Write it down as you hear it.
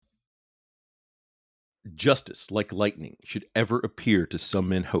Justice, like lightning, should ever appear to some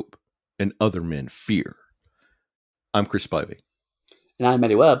men hope and other men fear. I'm Chris Spivey. And I'm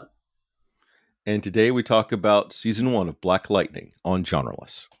Eddie Webb. And today we talk about Season 1 of Black Lightning on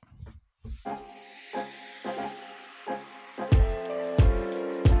Genreless.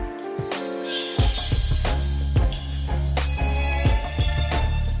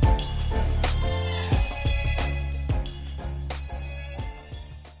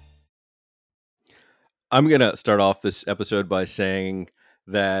 I'm going to start off this episode by saying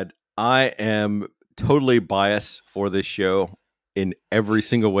that I am totally biased for this show in every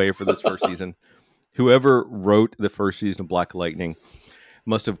single way for this first season. Whoever wrote the first season of Black Lightning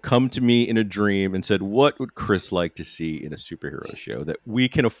must have come to me in a dream and said, what would Chris like to see in a superhero show that we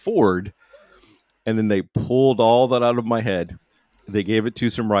can afford? And then they pulled all that out of my head. They gave it to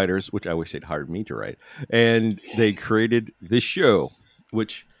some writers, which I wish they'd hired me to write. And they created this show,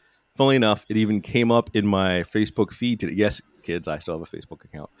 which... Funnily enough, it even came up in my Facebook feed today. Yes, kids, I still have a Facebook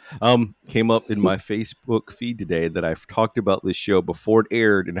account. Came up in my Facebook feed today that I've talked about this show before it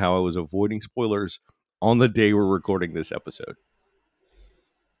aired and how I was avoiding spoilers on the day we're recording this episode.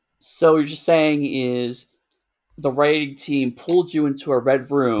 So what you're just saying is the writing team pulled you into a red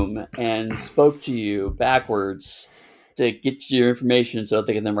room and spoke to you backwards to get your information so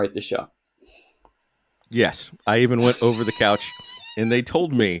they can then write the show. Yes, I even went over the couch and they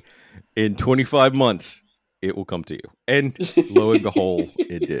told me, in 25 months, it will come to you. And lo and behold,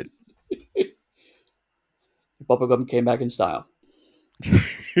 it did. Bubblegum came back in style.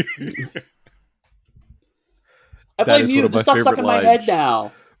 I blame you. The stuff's stuck in my head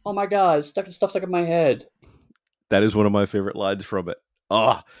now. Oh my God, stuff's stuck in my head. That is one of my favorite lines from it.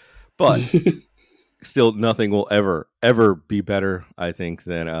 But still, nothing will ever be better, I think,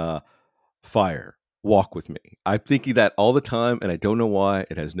 than fire. Walk with me. I'm thinking that all the time, and I don't know why.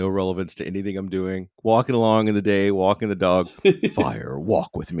 It has no relevance to anything I'm doing. Walking along in the day, walking the dog. Fire, walk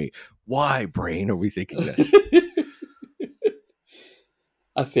with me. Why, brain, are we thinking this?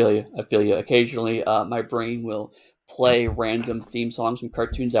 I feel you. Occasionally, my brain will play random theme songs from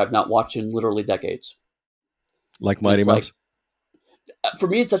cartoons I've not watched in literally decades. Like Mighty Mouse? For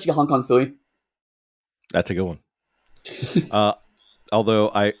me, it's actually Hong Kong Phooey. That's a good one.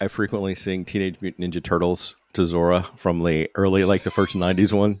 Although I frequently sing Teenage Mutant Ninja Turtles to Zora from the early, like the first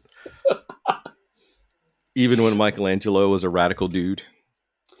 90s one. Even when Michelangelo was a radical dude.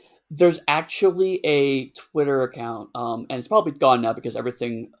 There's actually a Twitter account, and it's probably gone now because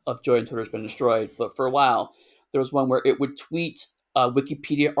everything of joy on Twitter has been destroyed. But for a while, there was one where it would tweet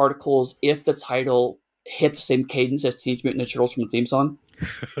Wikipedia articles if the title hit the same cadence as Teenage Mutant Ninja Turtles from the theme song.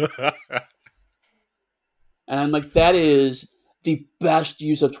 And I'm like, that is the best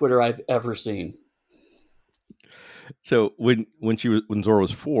use of Twitter I've ever seen. So when Zora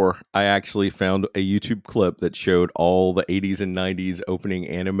was 4, I actually found a YouTube clip that showed all the 80s and 90s opening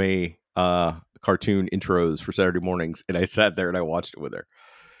anime cartoon intros for Saturday mornings, and I sat there and I watched it with her.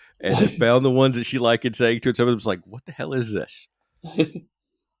 And I found the ones that she liked and saying to it. Some of them was like, "What the hell is this?"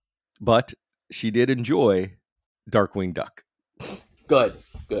 But she did enjoy Darkwing Duck. Good.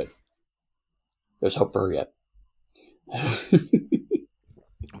 There's hope for her yet.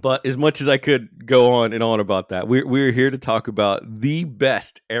 But as much as I could go on and on about that, we're here to talk about the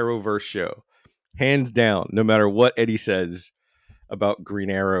best Arrowverse show, hands down. No matter what Eddie says about Green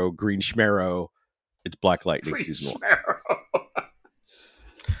Arrow, Green Schmarrow, it's Black Lightning Green season Schmarrow.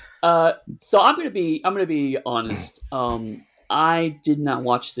 1. So I'm gonna be honest. I did not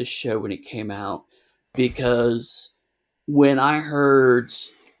watch this show when it came out because when I heard,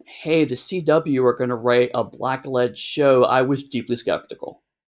 hey, the CW are going to write a black-led show, I was deeply skeptical.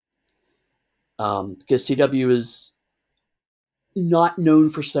 Because CW is not known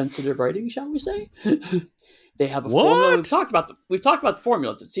for sensitive writing, shall we say? They have a formula. We've talked about the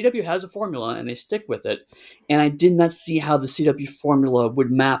formula. The CW has a formula, and they stick with it. And I did not see how the CW formula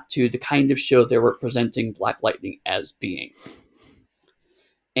would map to the kind of show they were presenting Black Lightning as being.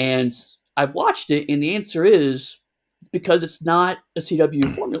 And I watched it, and the answer is because it's not a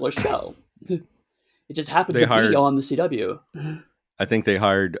CW formula show. It just happened to be on the CW. I think they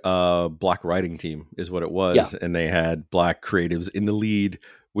hired a black writing team is what it was. Yeah. And they had black creatives in the lead,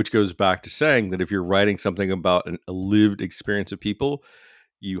 which goes back to saying that if you're writing something about a lived experience of people,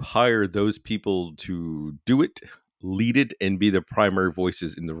 you hire those people to do it, lead it, and be the primary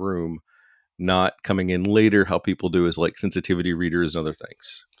voices in the room, not coming in later. How people do is like sensitivity readers and other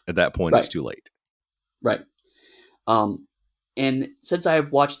things. At that point, It's too late. Right. And since I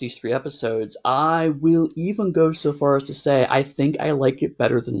have watched these 3 episodes, I will even go so far as to say I think I like it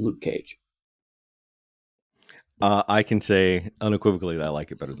better than Luke Cage. I can say unequivocally that I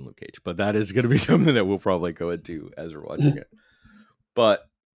like it better than Luke Cage, but that is going to be something that we'll probably go into as we're watching it. But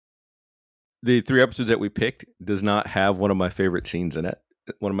the 3 episodes that we picked does not have one of my favorite scenes in it.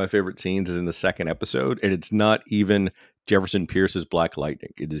 One of my favorite scenes is in the 2nd episode, and it's not even Jefferson Pierce's Black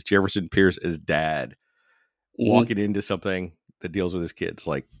Lightning. It is Jefferson Pierce as dad walking into something that deals with his kids.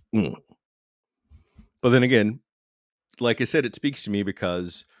 Like, But then again, like I said, it speaks to me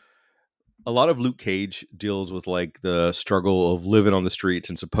because a lot of Luke Cage deals with like the struggle of living on the streets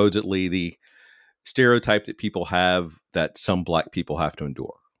and supposedly the stereotype that people have that some black people have to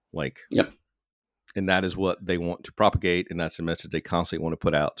endure. Like, yep. And that is what they want to propagate, and that's the message they constantly want to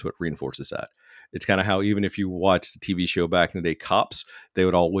put out, so it reinforces that. It's kind of how even if you watch the TV show back in the day, Cops, they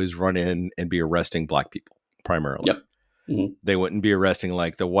would always run in and be arresting black people, primarily. Yep. They wouldn't be arresting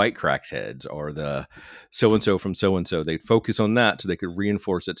like the white cracks heads or the so-and-so from so-and-so. They'd focus on that so they could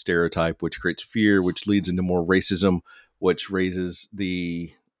reinforce that stereotype, which creates fear, which leads into more racism, which raises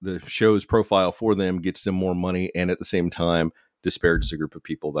the show's profile for them, gets them more money, and at the same time disparages a group of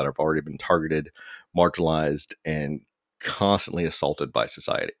people that have already been targeted, marginalized, and constantly assaulted by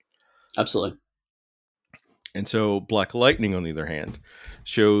society. Absolutely. And so Black Lightning, on the other hand,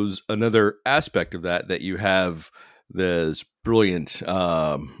 shows another aspect of that you have this brilliant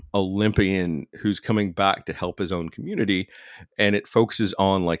Olympian who's coming back to help his own community. And it focuses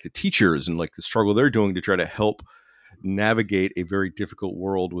on like the teachers and like the struggle they're doing to try to help navigate a very difficult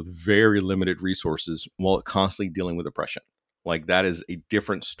world with very limited resources while constantly dealing with oppression. Like that is a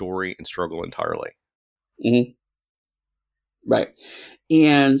different story and struggle entirely. Right.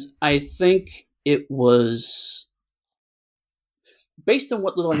 And I think it was based on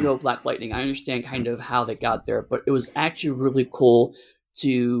what little I know of Black Lightning. I understand kind of how they got there, but it was actually really cool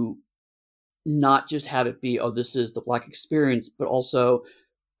to not just have it be, oh, this is the Black experience, but also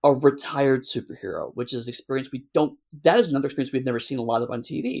a retired superhero, which is an experience that is another experience we've never seen a lot of on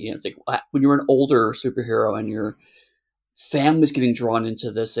TV. It's like when you're an older superhero and your family's getting drawn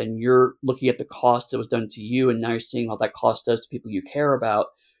into this and you're looking at the cost that was done to you and now you're seeing what that cost does to people you care about.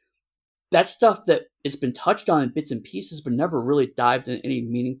 That's stuff that it's been touched on in bits and pieces, but never really dived in any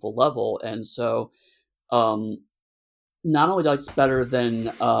meaningful level. And so, not only it's better than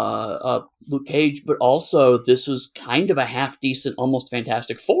Luke Cage, but also this was kind of a half decent, almost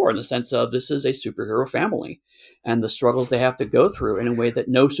Fantastic Four in the sense of this is a superhero family and the struggles they have to go through in a way that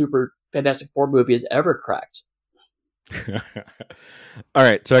no super Fantastic Four movie has ever cracked. All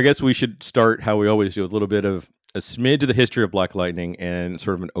right, so I guess we should start how we always do, a little bit of a smidge of the history of Black Lightning and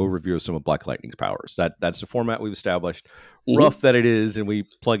sort of an overview of some of Black Lightning's powers. That's the format we've established. Rough that it is, and we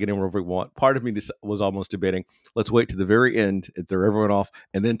plug it in wherever we want. Part of me was almost debating, let's wait to the very end and throw everyone off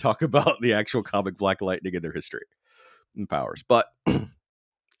and then talk about the actual comic Black Lightning and their history and powers. But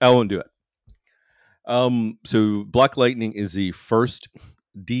I won't do it. So Black Lightning is the first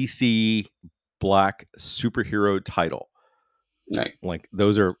DC Black superhero title. Right. Like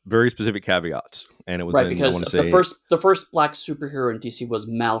those are very specific caviats, and it was right because the first Black superhero in DC was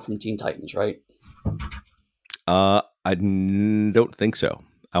Mal from Teen Titans, right? I don't think so.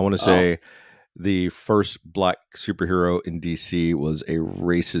 I want to say the first Black superhero in DC was a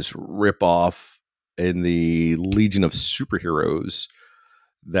racist ripoff in the Legion of Superheroes.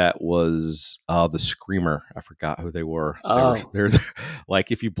 That was the Screamer. I forgot who they were. They're like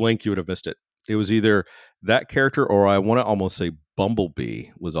if you blink, you would have missed it. It was either that character or I want to almost say Bumblebee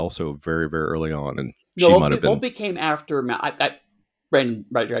was also very, very early on. And she might have been. Bumblebee came after. I ran in the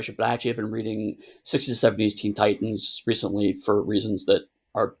right direction, but I actually have been reading 60s, 70s Teen Titans recently for reasons that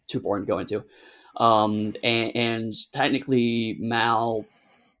are too boring to go into. And technically, Mal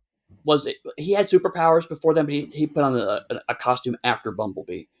he had superpowers before then, but he put on a costume after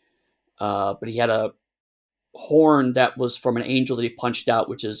Bumblebee. But he had a horn that was from an angel that he punched out,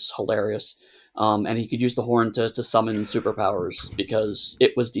 which is hilarious. And he could use the horn to summon superpowers because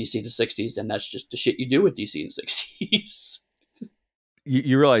it was DC in the 60s, and that's just the shit you do with DC in the 60s.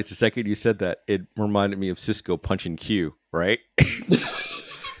 You realize the second you said that, it reminded me of Cisco punching Q, right?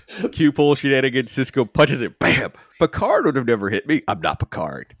 Q pulls shenanigans, Cisco punches it, bam! Picard would have never hit me. I'm not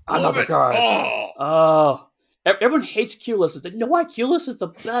Picard. I'm not Picard. Oh. Everyone hates Q-List. You know why? Q-List is the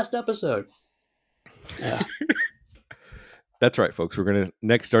best episode. Yeah. That's right, folks. We're going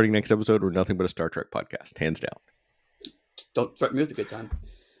to, starting next episode, we're nothing but a Star Trek podcast, hands down. Don't threaten me with a good time.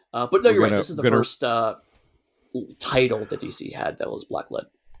 But no, you're right. This is the first title that DC had that was Black-led.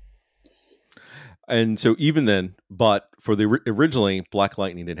 And so even then, but for the originally, Black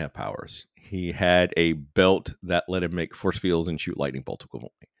Lightning didn't have powers. He had a belt that let him make force fields and shoot lightning bolts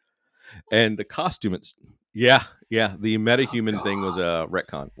equivalently. And the costume, the metahuman thing was a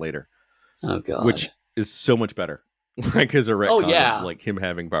retcon later. Oh, God. Which is so much better. Like as a retcon, Oh, yeah. like him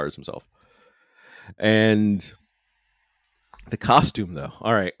having powers himself. And the costume, though.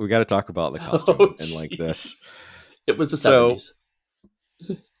 All right, we got to talk about the costume Oh, and like this. jeez. It was the So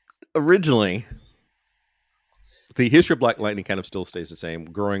 70s. originally, the history of Black Lightning kind of still stays the same.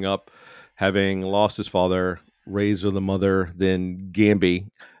 Growing up, having lost his father, raised with a mother, then Gamby,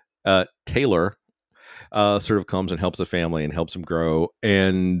 Taylor, sort of comes and helps the family and helps him grow.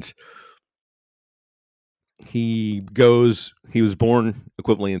 And he was born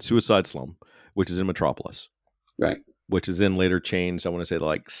equivalently in Suicide Slum, which is in Metropolis. Right. Which is then later changed, I want to say, to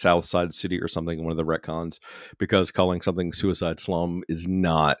like Southside City or something, one of the retcons, because calling something Suicide Slum is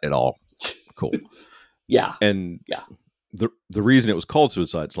not at all cool. Yeah. And yeah. The reason it was called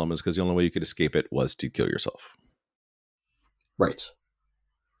Suicide Slum is because the only way you could escape it was to kill yourself. Right.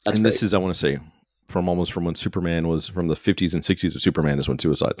 That's and great. This is, I want to say, from when Superman was, from the 50s and 60s of Superman is when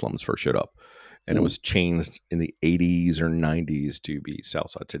Suicide Slums first showed up. And it was changed in the 80s or 90s to be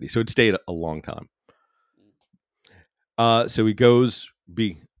Southside City. So it stayed a long time. So he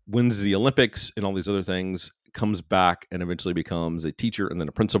wins the Olympics and all these other things, comes back and eventually becomes a teacher and then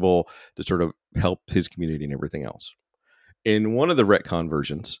a principal to sort of help his community and everything else. In one of the retcon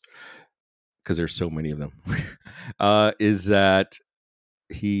versions, because there's so many of them, is that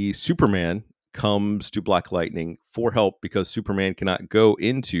Superman comes to Black Lightning for help because Superman cannot go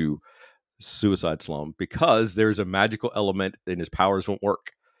into Suicide Slum because there's a magical element and his powers won't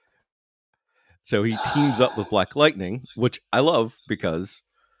work. So he teams up with Black Lightning, which I love because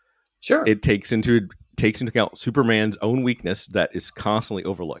it takes into account Superman's own weakness that is constantly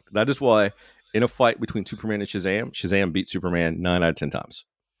overlooked. That is why in a fight between Superman and Shazam beats Superman 9 out of 10 times.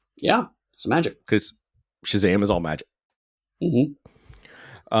 Yeah, it's magic. Because Shazam is all magic. Mm-hmm.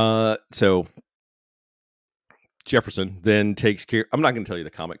 So Jefferson then takes care. I'm not going to tell you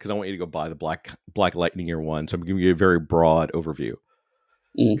the comic because I want you to go buy the Black Lightning Year One. So I'm giving you a very broad overview.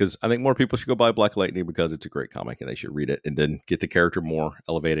 Because I think more people should go buy Black Lightning because it's a great comic and they should read it and then get the character more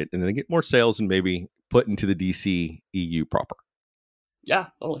elevated and then get more sales and maybe put into the DC EU proper. Yeah,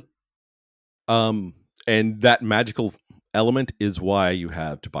 totally. And that magical element is why you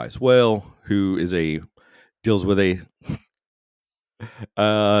have Tobias Whale, who deals with a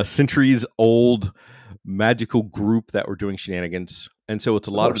centuries old magical group that were doing shenanigans. And so it's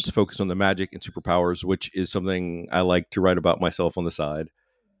a lot of it's focused on the magic and superpowers, which is something I like to write about myself on the side.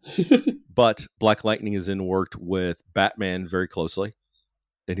 But Black Lightning has then worked with Batman very closely,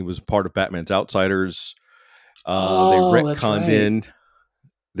 and he was part of Batman's Outsiders. They retconned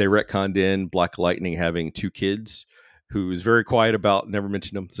in Black Lightning having 2 kids, who was very quiet about, never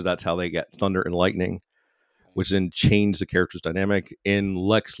mentioned them. So that's how they got Thunder and Lightning, which then changed the character's dynamic. In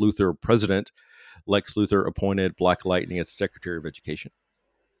Lex Luthor President, Lex Luthor appointed Black Lightning as Secretary of Education.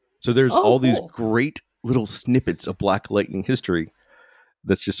 So there's these great little snippets of Black Lightning history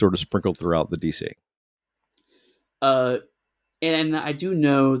that's just sort of sprinkled throughout the DC. And I do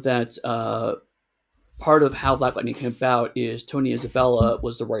know that part of how Black Lightning came about is Tony Isabella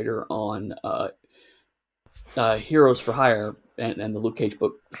was the writer on Heroes for Hire and the Luke Cage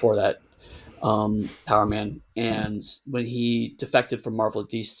book before that, Power Man. And when he defected from Marvel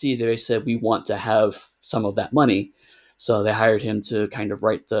to DC, they said, we want to have some of that money. So they hired him to kind of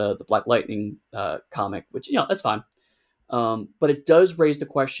write the Black Lightning comic, which, that's fine. But it does raise the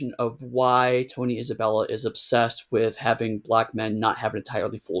question of why Tony Isabella is obsessed with having black men not have an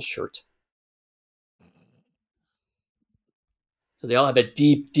entirely full shirt. Because they all have a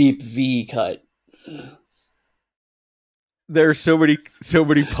deep, deep V cut. There's so many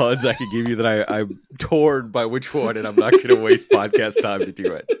puns I could give you that I'm torn by which one, and I'm not going to waste podcast time to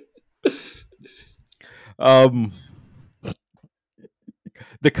do it.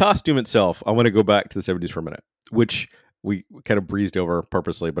 The costume itself, I want to go back to the 70s for a minute, which we kind of breezed over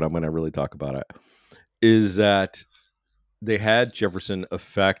purposely, but I'm going to really talk about it, is that they had Jefferson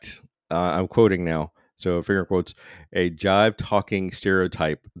affect, I'm quoting now, so finger quotes, a jive-talking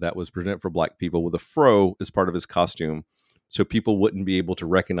stereotype that was presented for black people with a fro as part of his costume, so people wouldn't be able to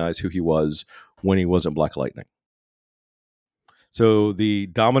recognize who he was when he wasn't Black Lightning. So the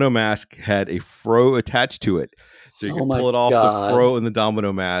domino mask had a fro attached to it, so you could pull it off the fro and the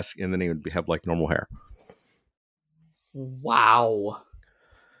domino mask, and then he would have like normal hair. Wow.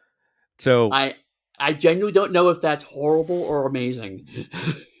 So I genuinely don't know if that's horrible or amazing.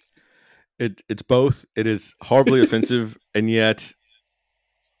 It's both. It is horribly offensive, and yet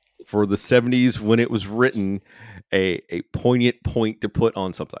for the 70s when it was written, a poignant point to put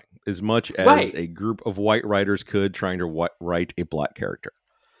on something, as much as a group of white writers could trying to write a black character.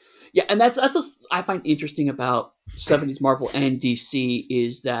 Yeah, and that's what I find interesting about 70s Marvel and DC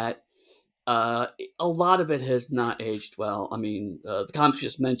is that A lot of it has not aged well. I mean, the comics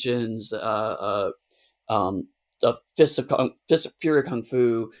just mentions the Fists of Fury Kung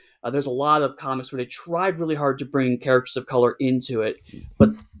Fu. There's a lot of comics where they tried really hard to bring characters of color into it, but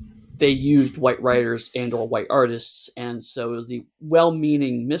they used white writers and or white artists, and so it was the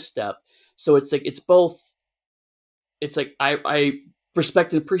well-meaning misstep. So it's like it's both. It's like I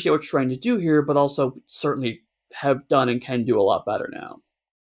respect and appreciate what you're trying to do here, but also certainly have done and can do a lot better now.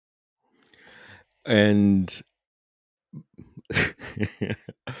 And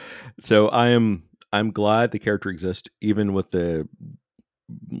so I'm glad the character exists, even with the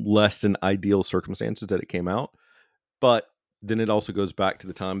less than ideal circumstances that it came out. But then it also goes back to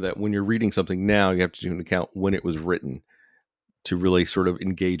the time that when you're reading something now, you have to take into account when it was written to really sort of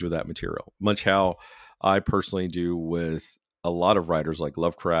engage with that material. Much how I personally do with a lot of writers like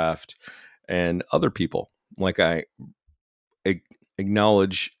Lovecraft and other people. Like I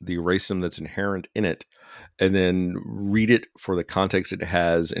acknowledge the racism that's inherent in it, and then read it for the context it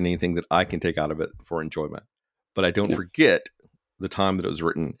has and anything that I can take out of it for enjoyment. But I don't forget the time that it was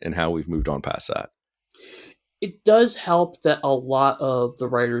written and how we've moved on past that. It does help that a lot of the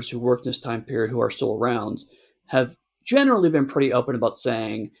writers who worked in this time period who are still around have generally been pretty open about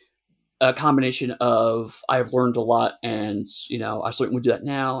saying a combination of I've learned a lot and, I certainly would do that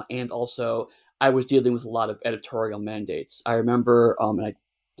now. And also I was dealing with a lot of editorial mandates. I remember, and I'm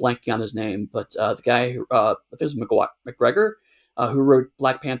blanking on his name, but the guy, I think it was McGregor, who wrote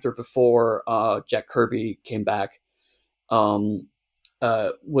Black Panther before Jack Kirby came back, um,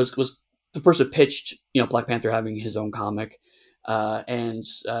 was the person who pitched, Black Panther having his own comic. And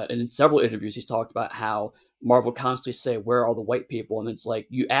in several interviews, he's talked about how Marvel constantly say, "Where are all the white people?" And it's like,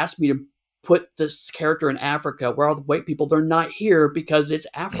 you asked me to put this character in Africa. Where are the white people? They're not here because it's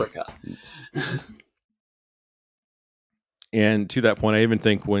Africa. And to that point, I even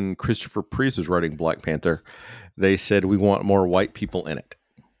think when Christopher Priest was writing Black Panther, they said, we want more white people in it.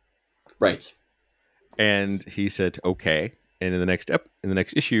 Right. And he said, okay. And in the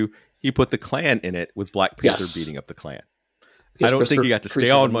next issue, he put the Klan in it with Black Panther beating up the Klan. Because I don't think he got to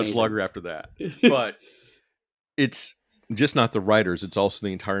stay on much longer after that. But it's just not the writers. It's also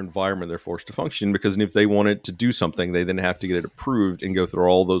the entire environment they're forced to function, because if they wanted to do something, they then have to get it approved and go through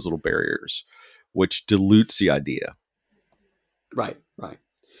all those little barriers, which dilutes the idea. Right.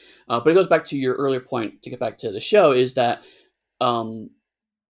 But it goes back to your earlier point, to get back to the show, is that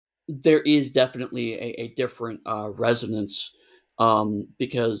there is definitely a different resonance,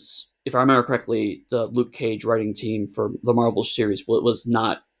 because if I remember correctly, the Luke Cage writing team for the Marvel series was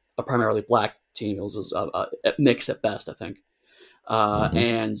not a primarily black team. It was a mix at best, I think.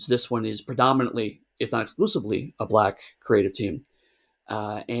 And this one is predominantly, if not exclusively, a black creative team.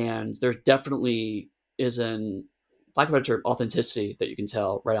 And there definitely is an, lack of a better term, authenticity that you can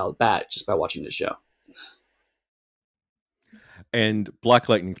tell right out of the bat just by watching this show. And Black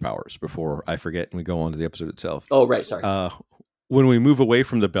Lightning's powers, before I forget and we go on to the episode itself. Oh, right, sorry. When we move away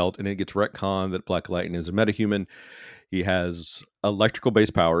from the belt and it gets retconned that Black Lightning is a metahuman, he has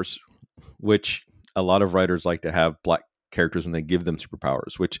electrical-based powers, which a lot of writers like to have black characters when they give them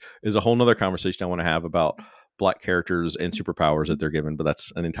superpowers, which is a whole nother conversation I want to have about black characters and superpowers that they're given, but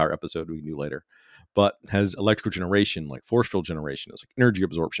that's an entire episode we can do later. But has electrical generation, like force field generation, has like energy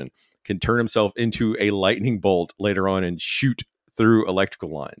absorption, can turn himself into a lightning bolt later on and shoot through electrical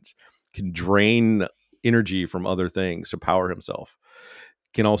lines, can drain energy from other things to power himself,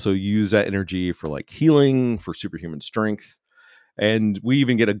 can also use that energy for like healing, for superhuman strength. And we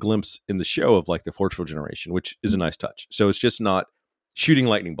even get a glimpse in the show of like the force field generation, which is a nice touch. So it's just not shooting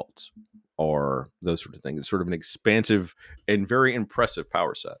lightning bolts or those sort of things. It's sort of an expansive and very impressive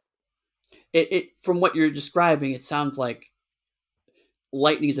power set. It from what you're describing, it sounds like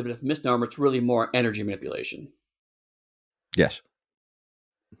lightning is a bit of a misnomer. It's really more energy manipulation. Yes.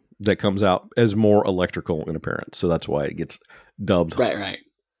 That comes out as more electrical in appearance. So that's why it gets dubbed right.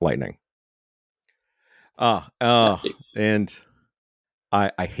 lightning. And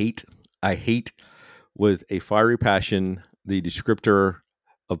I hate with a fiery passion the descriptor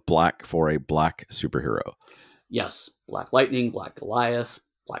of black for a black superhero. Yes. Black Lightning, Black Goliath,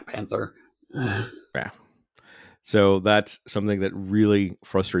 Black Panther. Yeah. So that's something that really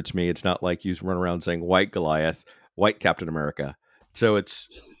frustrates me. It's not like you run around saying white Goliath, white Captain America. So it's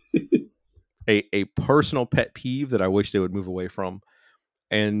a personal pet peeve that I wish they would move away from.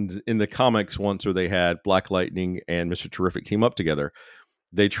 And in the comics, once where they had Black Lightning and Mr. Terrific team up together,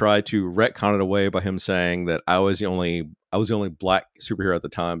 they tried to retcon it away by him saying that I was the only black superhero at the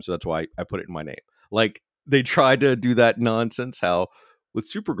time, so that's why I put it in my name. Like, they tried to do that nonsense. How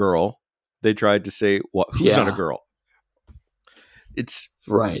with Supergirl, they tried to say, "What? Who's not a girl?" It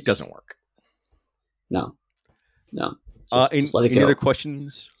doesn't work. No, no. Just let it Any other go.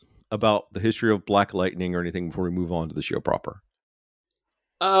 questions about the history of Black Lightning or anything before we move on to the show proper?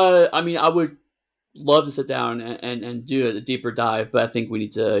 I mean, I would love to sit down and do a deeper dive, but I think we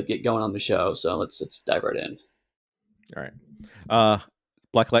need to get going on the show. So let's dive right in. All right.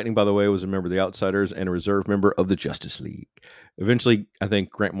 Black Lightning, by the way, was a member of the Outsiders and a reserve member of the Justice League. Eventually, I think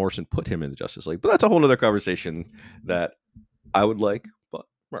Grant Morrison put him in the Justice League, but that's a whole other conversation that I would like. But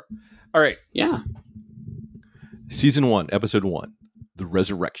all right. Yeah. Season 1, Episode 1, The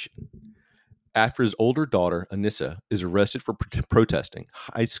Resurrection. After his older daughter, Anissa, is arrested for protesting,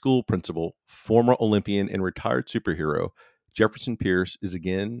 high school principal, former Olympian, and retired superhero Jefferson Pierce is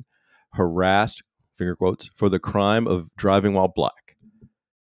again harassed, finger quotes, for the crime of driving while black.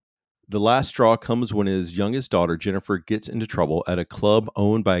 The last straw comes when his youngest daughter, Jennifer, gets into trouble at a club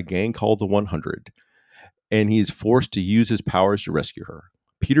owned by a gang called the 100, and he is forced to use his powers to rescue her.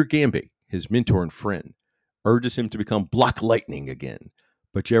 Peter Gambay, his mentor and friend, urges him to become Black Lightning again,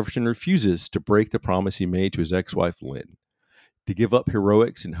 but Jefferson refuses to break the promise he made to his ex-wife, Lynn, to give up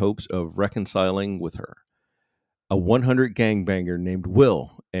heroics in hopes of reconciling with her. A 100 gangbanger named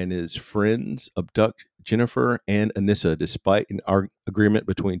Will and his friends abduct Jennifer and Anissa despite an agreement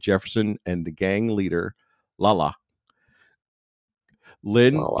between Jefferson and the gang leader, Lala.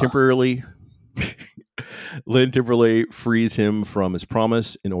 Lynn temporarily frees him from his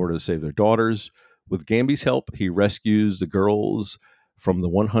promise in order to save their daughters. With Gamby's help, he rescues the girls from the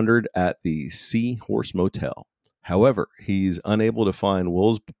 100 at the Sea Horse Motel. However, he's unable to find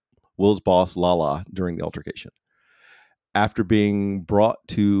Will's boss, Lala, during the altercation. After being brought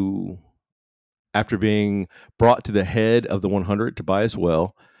to the head of the 100 to buy his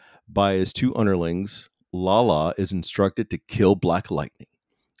well by his two underlings, Lala is instructed to kill Black Lightning.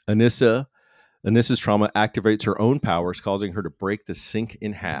 Anissa's trauma activates her own powers, causing her to break the sink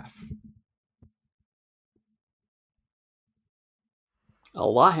in half. A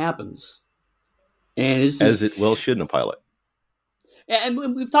lot happens. And as it well should in a pilot. And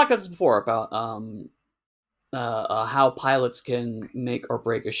we've talked about this before about how pilots can make or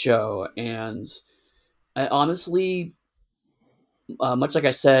break a show. And I honestly, much like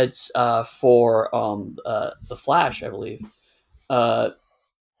I said for The Flash, I believe,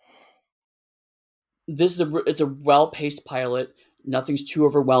 it's a well-paced pilot. Nothing's too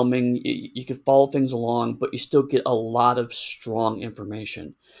overwhelming. You can follow things along, but you still get a lot of strong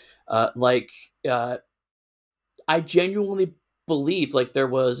information. I genuinely believed like there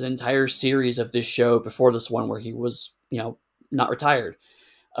was an entire series of this show before this one where he was, not retired.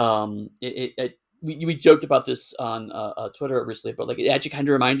 We joked about this on Twitter recently, but like it actually kind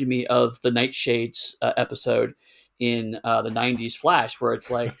of reminded me of the Nightshades episode in the '90s Flash, where it's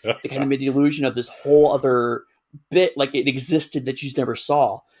like they kind of made the illusion of this whole other bit, like it existed that you just never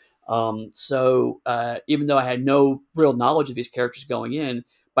saw. So even though I had no real knowledge of these characters going in,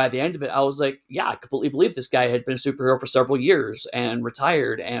 by the end of it, I was like, yeah, I completely believe this guy had been a superhero for several years and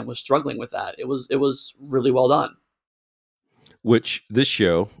retired and was struggling with that. It was really well done. Which this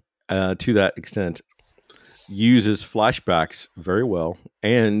show, to that extent, uses flashbacks very well.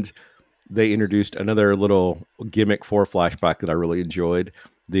 And they introduced another little gimmick for a flashback that I really enjoyed.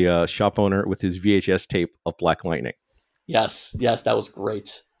 The shop owner with his VHS tape of Black Lightning. Yes, that was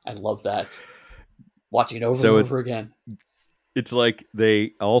great. I love that. Watching it over and over again. It's like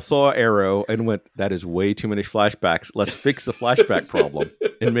they all saw Arrow and went, that is way too many flashbacks. Let's fix the flashback problem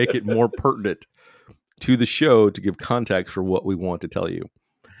and make it more pertinent to the show to give context for what we want to tell you.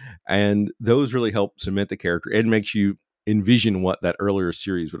 And those really help cement the character and makes you envision what that earlier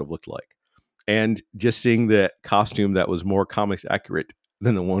series would have looked like. And just seeing the costume that was more comics accurate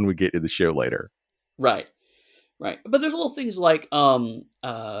than the one we get in the show later. Right. But there's little things like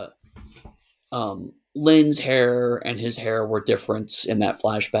Lynn's hair and his hair were different in that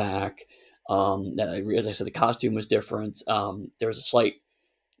flashback. As I said, the costume was different. There was a slight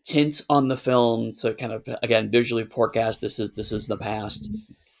tint on the film, so kind of again visually forecast this is the past.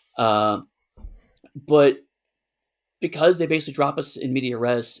 But because they basically drop us in media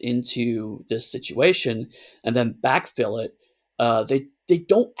res into this situation and then backfill it, they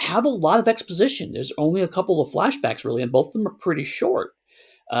don't have a lot of exposition. There's only a couple of flashbacks really, and both of them are pretty short.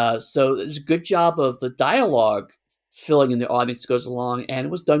 So it's a good job of the dialogue filling in the audience goes along, and it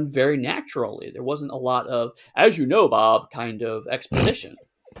was done very naturally. There wasn't a lot of, as you know, Bob, kind of exposition.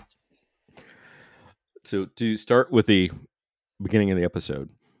 So to start with the beginning of the episode,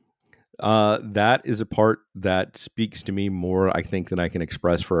 that is a part that speaks to me more, I think, than I can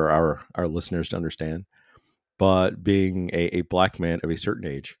express for our listeners to understand. But being a black man of a certain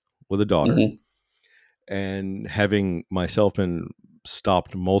age with a daughter, and having myself been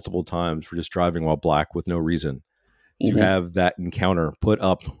stopped multiple times for just driving while black with no reason. To Mm-hmm. have that encounter put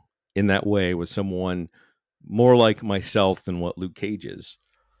up in that way with someone more like myself than what Luke Cage is,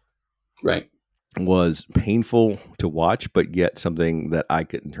 Right. was painful to watch, but yet something that I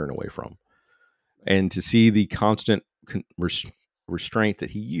couldn't turn away from. And to see the constant restraint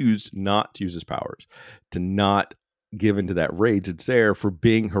that he used not to use his powers, to not give into that rage it's there for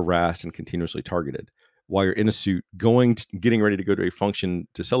being harassed and continuously targeted while you're in a suit, getting ready to go to a function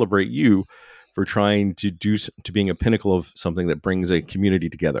to celebrate you for trying to being a pinnacle of something that brings a community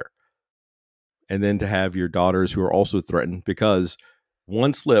together. And then to have your daughters who are also threatened because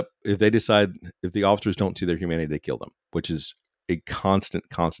one slip, if the officers don't see their humanity, they kill them, which is a constant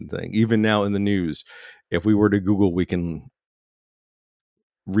thing. Even now in the news, if we were to Google, we can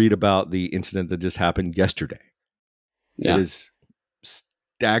read about the incident that just happened yesterday. Yeah. It is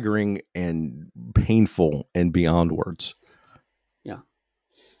staggering and painful and beyond words. Yeah. And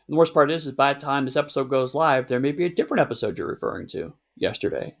the worst part is by the time this episode goes live, there may be a different episode you're referring to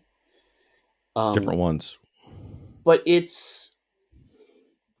yesterday. Different ones. But it's,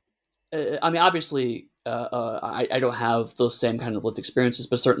 I mean, obviously, I don't have those same kind of lived experiences,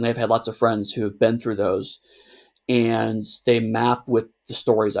 but certainly I've had lots of friends who have been through those, and they map with the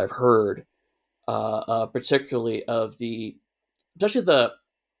stories I've heard, particularly especially the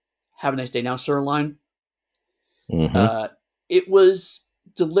 "Have a nice day now, sir" line. Mm-hmm. It was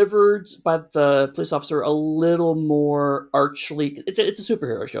delivered by the police officer a little more archly. It's a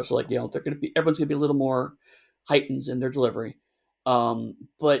superhero show, so everyone's gonna be a little more heightened in their delivery,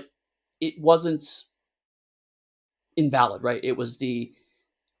 but it wasn't invalid, right? It was the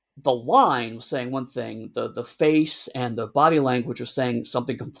line was saying one thing, the face and the body language was saying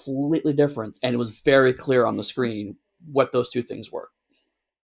something completely different, and it was very clear on the screen what those two things were.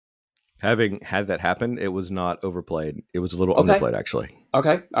 Having had that happen, it was not overplayed. It was a little Okay. underplayed, actually.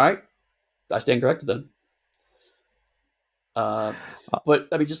 Okay, all right. I stand corrected then. But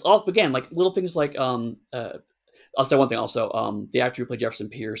I mean, just again, like little things like I'll say one thing also. The actor who played Jefferson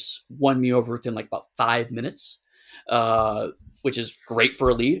Pierce won me over within like about 5 minutes, which is great for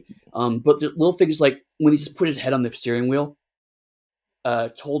a lead. But the little things like when he just put his head on the steering wheel,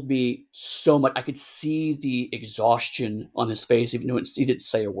 told me so much. I could see the exhaustion on his face, even though he didn't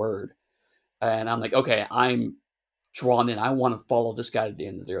say a word. And I'm like, okay, I'm drawn in. I want to follow this guy to the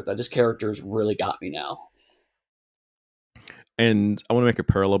end of the earth. This character has really got me now. And I want to make a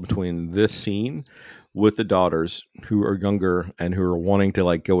parallel between this scene with the daughters who are younger and who are wanting to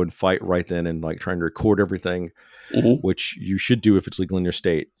like go and fight right then and like trying to record everything, which you should do if it's legal in your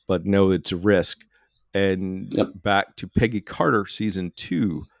state, but know it's a risk. And back to Peggy Carter season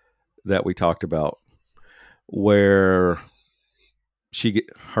 2 that we talked about, where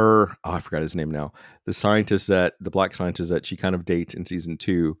I forgot his name now. The black scientist that she kind of dates in season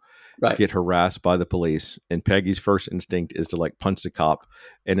 2, right, get harassed by the police, and Peggy's first instinct is to like punch the cop,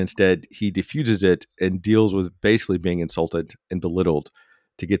 and instead he diffuses it and deals with basically being insulted and belittled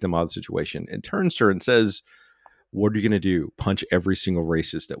to get them out of the situation, and turns to her and says, "What are you going to do? Punch every single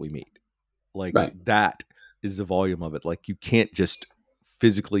racist that we meet?" Like that is the volume of it. Like you can't just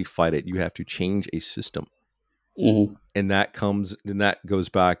physically fight it. You have to change a system. And that goes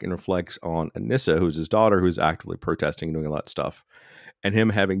back and reflects on Anissa, who's his daughter, who's actively protesting and doing all that stuff, and him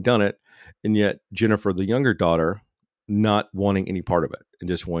having done it, and yet Jennifer, the younger daughter, not wanting any part of it and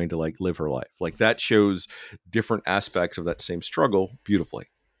just wanting to like live her life. Like that shows different aspects of that same struggle beautifully.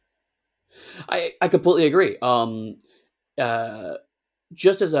 I completely agree.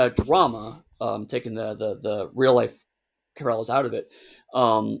 Just as a drama, taking the real life Corellas out of it,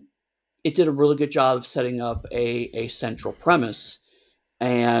 it did a really good job of setting up a central premise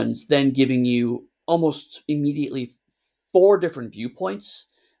and then giving you almost immediately 4 different viewpoints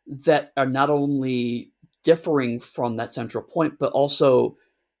that are not only differing from that central point, but also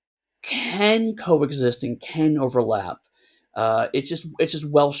can coexist and can overlap. It's just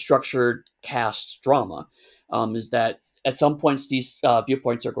well structured cast drama. Is that at some points these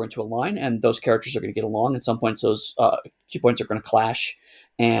viewpoints are going to align and those characters are going to get along. At some points those viewpoints are going to clash,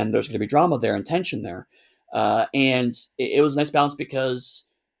 and there's going to be drama there and tension there. And it was a nice balance because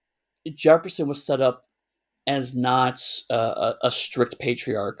Jefferson was set up as not a strict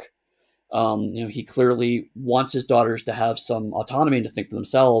patriarch. He clearly wants his daughters to have some autonomy and to think for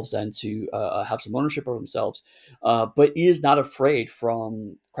themselves and to have some ownership over themselves, but is not afraid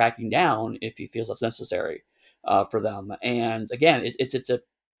from cracking down if he feels that's necessary for them. And again, it's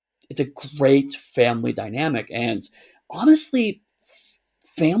a great family dynamic. And honestly,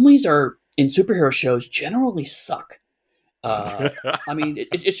 families are in superhero shows generally suck. I mean,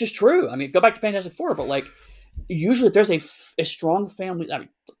 it's just true. I mean, go back to Fantastic Four, but like usually if there's a strong family, I mean,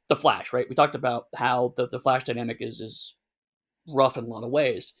 the Flash, right? We talked about how the Flash dynamic is rough in a lot of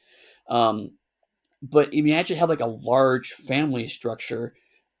ways. Um, but if you actually have like a large family structure,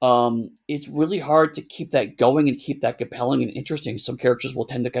 it's really hard to keep that going and keep that compelling and interesting. Some characters will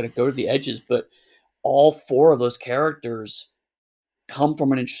tend to kind of go to the edges, but all four of those characters come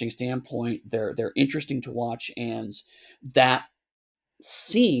from an interesting standpoint. They're interesting to watch, and that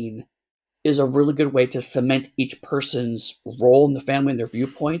scene is a really good way to cement each person's role in the family and their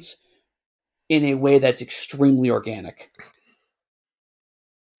viewpoints in a way that's extremely organic.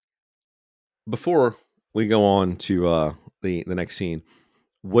 Before we go on to the next scene,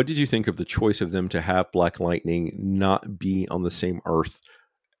 what did you think of the choice of them to have Black Lightning not be on the same Earth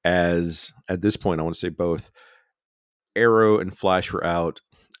as, at this point, I want to say both Arrow and Flash were out,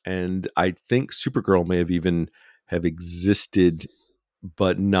 and I think Supergirl may have even have existed,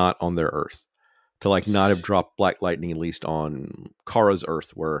 but not on their Earth, to like not have dropped Black Lightning at least on Kara's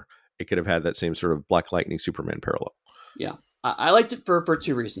Earth, where it could have had that same sort of Black Lightning Superman parallel. Yeah, I liked it for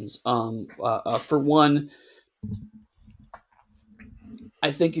two reasons. For one,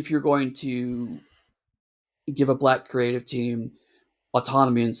 I think if you're going to give a Black creative team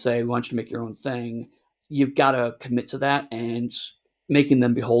autonomy and say, we want you to make your own thing, you've got to commit to that, and making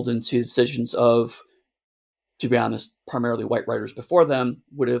them beholden to decisions of, to be honest, primarily white writers before them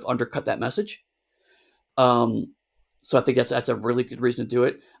would have undercut that message. So I think that's a really good reason to do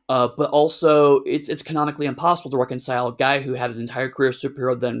it. But also, it's canonically impossible to reconcile a guy who had an entire career as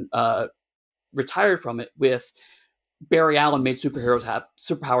superhero, then retired from it, with Barry Allen made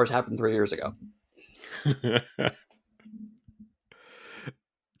superpowers happen 3 years ago.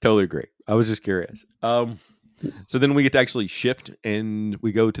 Totally agree. I was just curious. So then we get to actually shift and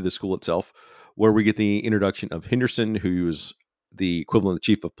we go to the school itself, where we get the introduction of Henderson, who is the equivalent of the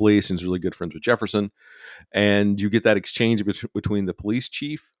chief of police and is really good friends with Jefferson. And you get that exchange between the police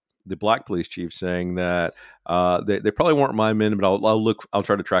chief, the Black police chief, saying that they probably weren't my men, but I'll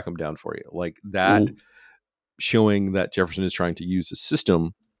try to track them down for you. Like that, showing that Jefferson is trying to use the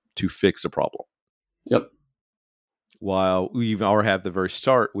system to fix the problem. Yep. While we already have the very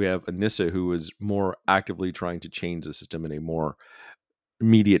start, we have Anissa, who is more actively trying to change the system in a more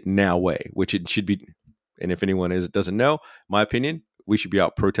immediate now way, which it should be. And if anyone doesn't know, my opinion, we should be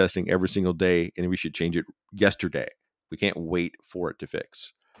out protesting every single day, and we should change it yesterday. We can't wait for it to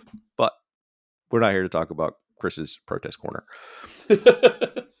fix. But we're not here to talk about Chris's protest corner. Maybe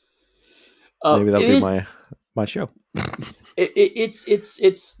that'll be my show.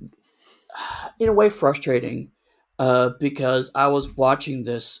 It's in a way frustrating, because I was watching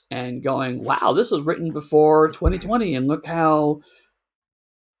this and going, wow, this was written before 2020, and look how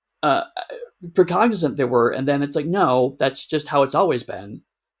precognizant they were. And then it's like, no, that's just how it's always been.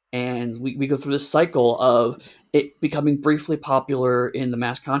 And we go through this cycle of it becoming briefly popular in the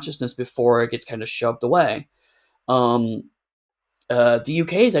mass consciousness before it gets kind of shoved away. The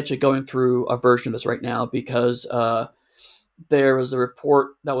UK is actually going through a version of this right now, because there was a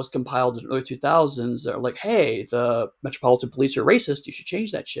report that was compiled in the early 2000s that were like, hey, the Metropolitan Police are racist, you should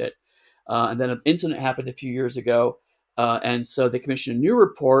change that shit. And then an incident happened a few years ago, and so they commissioned a new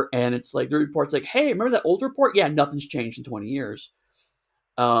report, and it's like, the report's like, hey, remember that old report? Yeah, nothing's changed in 20 years.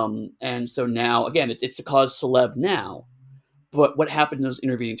 And so now, again, it's the cause celeb now, but what happened in those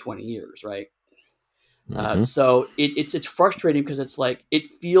intervening 20 years, right? So it's frustrating, because it's like, it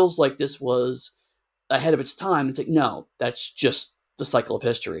feels like this was ahead of its time. It's like, no, that's just the cycle of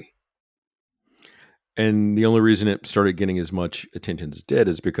history. And the only reason it started getting as much attention as it did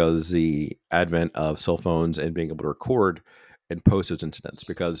is because the advent of cell phones and being able to record and post those incidents,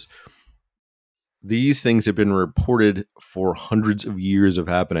 because these things have been reported for hundreds of years of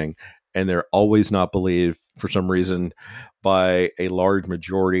happening, and they're always not believed for some reason by a large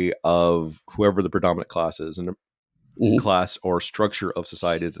majority of whoever the predominant class is, and class or structure of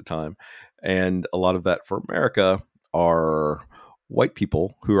society is at the time. And a lot of that for America are white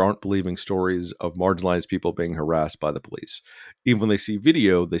people who aren't believing stories of marginalized people being harassed by the police. Even when they see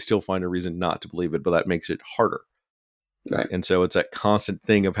video, they still find a reason not to believe it, but that makes it harder. Right. And so it's that constant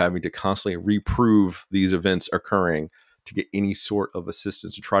thing of having to constantly reprove these events occurring to get any sort of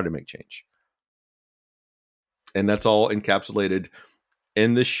assistance to try to make change. And that's all encapsulated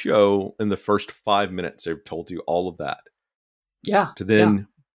in the show. In the first 5 minutes, they've told you all of that. Yeah. To then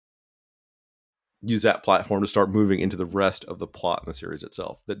use that platform to start moving into the rest of the plot in the series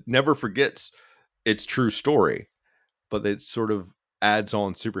itself, that never forgets its true story, but it sort of adds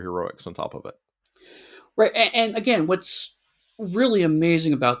on superheroics on top of it. Right. And again, what's really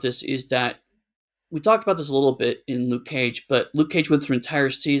amazing about this is that we talked about this a little bit in Luke Cage, but Luke Cage went through an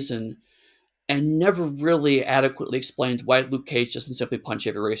entire season and never really adequately explains why Luke Cage doesn't simply punch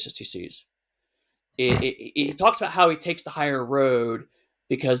every racist he sees. It talks about how he takes the higher road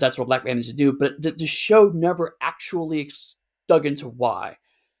because that's what a black man needs to do, but the show never actually dug into why.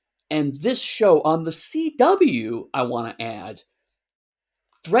 And this show on the CW, I want to add,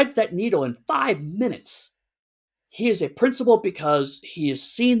 threads that needle in 5 minutes. He is a principal because he has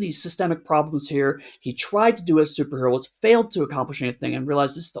seen these systemic problems here. He tried to do it as a superhero, it's failed to accomplish anything, and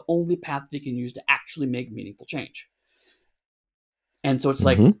realized this is the only path that he can use to actually make meaningful change. And so it's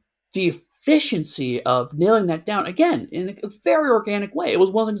like the efficiency of nailing that down, again, in a very organic way. It was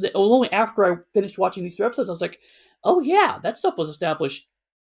one of the things that, it was only after I finished watching these 2 episodes, I was like, oh yeah, that stuff was established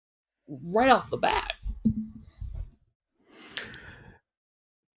right off the bat.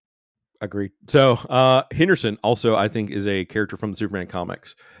 Agreed. So Henderson also, I think, is a character from the Superman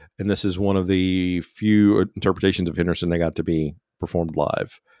comics. And this is one of the few interpretations of Henderson that got to be performed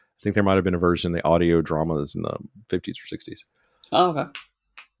live. I think there might have been a version in the audio dramas in the 50s or 60s. Oh, okay.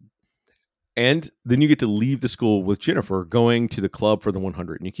 And then you get to leave the school with Jennifer going to the club for the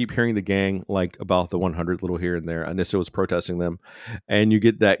 100. And you keep hearing the gang like about the 100 little here and there. Anissa was protesting them. And you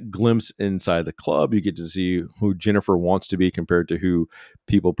get that glimpse inside the club. You get to see who Jennifer wants to be compared to who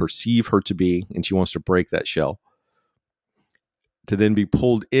people perceive her to be. And she wants to break that shell. To then be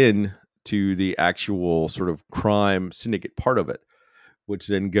pulled in to the actual sort of crime syndicate part of it, which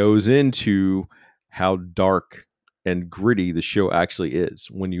then goes into how dark and gritty the show actually is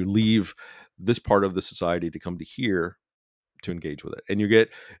when you leave this part of the society to come to here to engage with it. And you get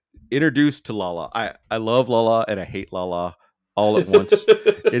introduced to Lala. I love Lala and I hate Lala all at once.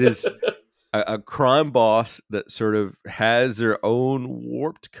 It is a crime boss that sort of has their own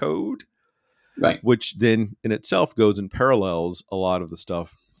warped code, right? Which then in itself goes and parallels a lot of the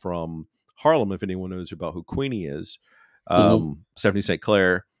stuff from Harlem. If anyone knows about who Queenie is, Stephanie St.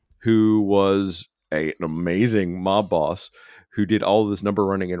 Clair, who was an amazing mob boss who did all of this number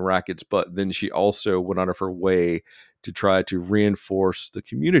running and rackets, but then she also went out of her way to try to reinforce the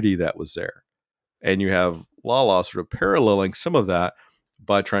community that was there. And you have Lala sort of paralleling some of that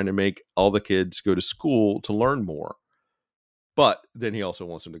by trying to make all the kids go to school to learn more. But then he also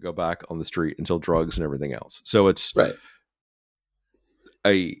wants them to go back on the street and sell drugs and everything else. So it's right.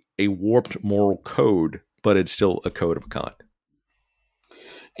 a warped moral code, but it's still a code of a kind.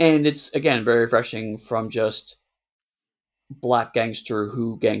 And it's, again, very refreshing from just black gangster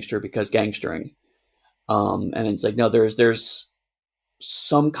who gangster because gangstering. And it's like, no, there's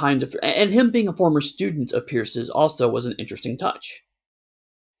some kind of... And him being a former student of Pierce's also was an interesting touch.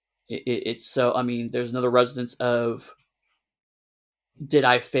 It's so, I mean, there's another resonance of, did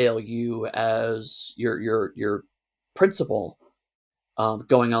I fail you as your principal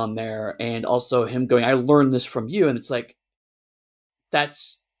going on there? And also him going, I learned this from you. And it's like,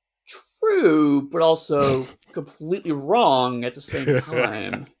 that's true, but also completely wrong at the same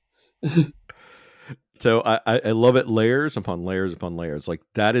time. So I love it. Layers upon layers upon layers. Like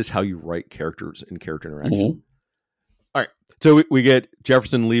that is how you write characters in character interaction. All right. So we get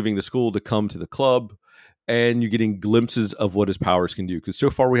Jefferson leaving the school to come to the club, and you're getting glimpses of what his powers can do. Because so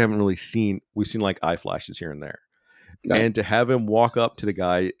far we've seen like eye flashes here and there. Right. And to have him walk up to the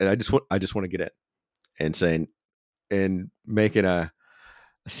guy, and I just want to get in and saying and making a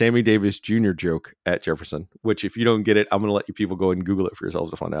Sammy Davis Jr. joke at Jefferson, which if you don't get it, I'm going to let you people go and Google it for yourselves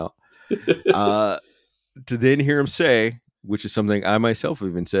to find out. To then hear him say, which is something I myself have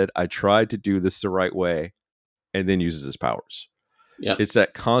even said, I tried to do this the right way, and then uses his powers. Yep. It's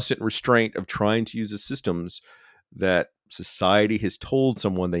that constant restraint of trying to use the systems that society has told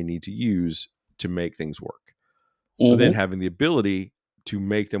someone they need to use to make things work. But then having the ability to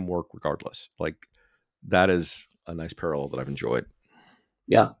make them work regardless. Like that is a nice parallel that I've enjoyed.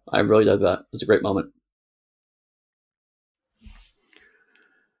 Yeah, I really dug that. It was a great moment.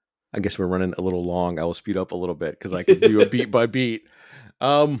 I guess we're running a little long. I will speed up a little bit because I can do a beat by beat.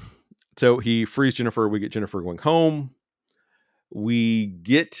 So he frees Jennifer. We get Jennifer going home. We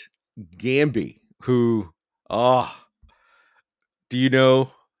get Gamby, who, do you know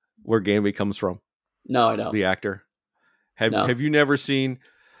where Gamby comes from? No, I don't. The actor. Have you never seen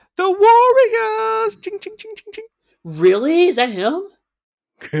The Warriors? Ching, ching, ching, ching, ching. Really? Is that him?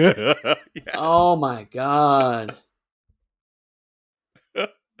 Yeah. Oh my God.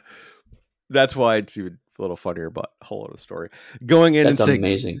 That's why it's even a little funnier, but a whole other story. Going in That's and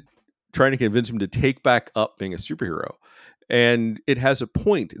amazing. Trying to convince him to take back up being a superhero. And it has a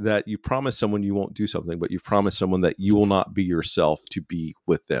point that you promise someone you won't do something, but you've promised someone that you will not be yourself to be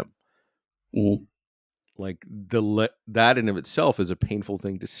with them. Mm-hmm. Like that in of itself is a painful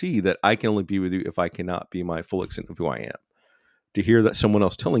thing to see, that I can only be with you if I cannot be my full extent of who I am. To hear that someone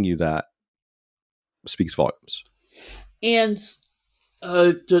else telling you that speaks volumes. And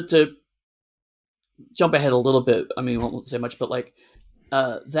to jump ahead a little bit, I mean, I won't say much, but like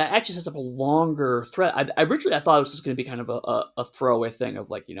that actually sets up a longer thread. Originally I thought it was just going to be kind of a throwaway thing of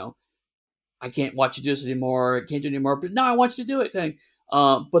like, I can't watch you do this anymore, I can't do it anymore, but now I want you to do it thing.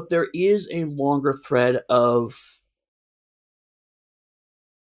 But there is a longer thread of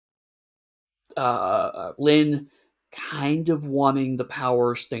Lynn kind of wanting the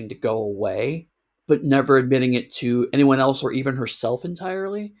powers thing to go away, but never admitting it to anyone else or even herself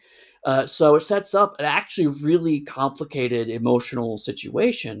entirely. So it sets up an actually really complicated emotional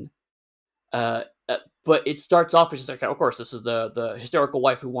situation. But it starts off as just like, of course, this is the hysterical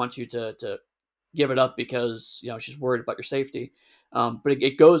wife who wants you to give it up because she's worried about your safety. But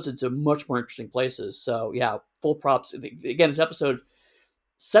it goes into much more interesting places. So yeah, full props. Again, this episode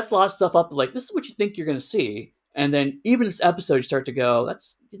sets a lot of stuff up. Like, this is what you think you're going to see, and then even this episode, you start to go,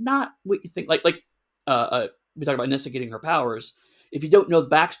 that's not what you think. Like we talk about Nissa getting her powers. If you don't know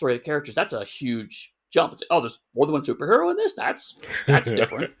the backstory of the characters, that's a huge jump. It's like, oh, there's more than one superhero in this. That's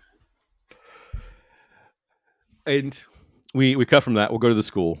different. And we cut from that. We'll go to the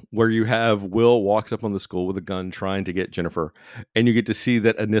school where you have Will walks up on the school with a gun trying to get Jennifer, and you get to see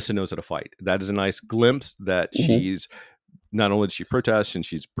that Anissa knows how to fight. That is a nice glimpse that she's not only does she protest and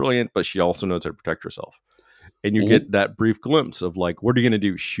she's brilliant, but she also knows how to protect herself. And you get that brief glimpse of like, what are you going to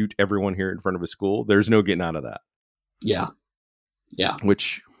do? Shoot everyone here in front of a school? There's no getting out of that. Yeah.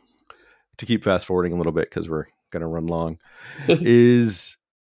 Which, to keep fast forwarding a little bit because we're going to run long, is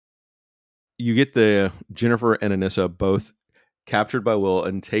you get the Jennifer and Anissa both captured by Will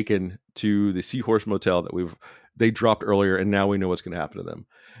and taken to the Seahorse Motel that they dropped earlier, and now we know what's going to happen to them.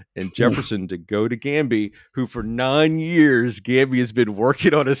 And Jefferson to go to Gamby, who for 9 years Gamby has been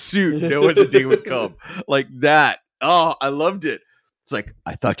working on a suit, knowing the day would come. Like that. Oh, I loved it. It's like,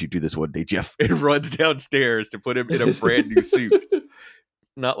 I thought you'd do this one day, Jeff. It runs downstairs to put him in a brand new suit.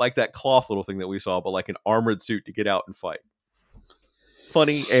 Not like that cloth little thing that we saw, but like an armored suit to get out and fight.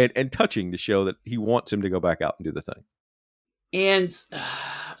 Funny and touching to show that he wants him to go back out and do the thing. And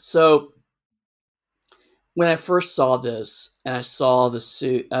so when I first saw this and I saw the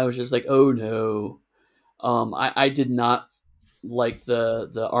suit, I was just like, oh no. I did not like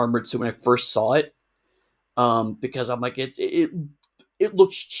the armored suit when I first saw it. Because I'm like, it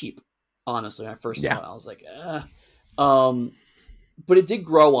looks cheap, honestly. When I first saw it, I was like, but it did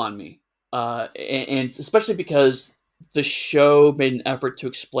grow on me. And especially because the show made an effort to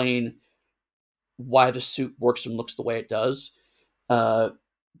explain why the suit works and looks the way it does.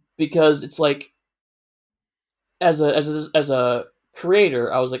 Because it's like, as a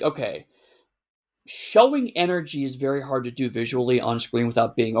creator, I was like, okay, showing energy is very hard to do visually on screen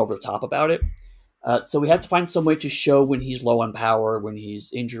without being over the top about it. So we had to find some way to show when he's low on power, when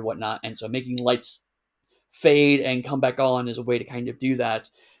he's injured, whatnot. And so making lights fade and come back on is a way to kind of do that.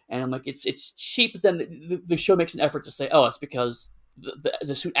 And I'm like, it's cheap, but then the show makes an effort to say, oh, it's because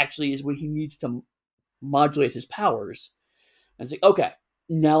the suit actually is when he needs to modulate his powers. And it's like, okay,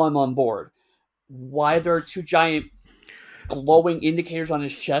 now I'm on board. Why there are two giant glowing indicators on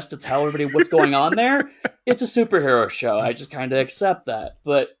his chest to tell everybody what's going on there? It's a superhero show. I just kind of accept that.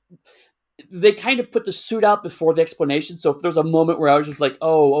 But they kind of put the suit out before the explanation. So if there's a moment where I was just like,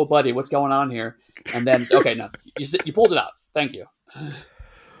 oh, buddy, what's going on here? And then it's, okay, no, you pulled it out. Thank you.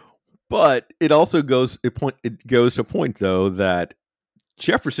 But it also goes to point though that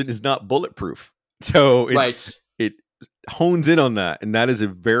Jefferson is not bulletproof. So it hones in on that, and that is a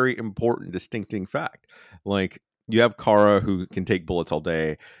very important distincting fact. Like, you have Kara who can take bullets all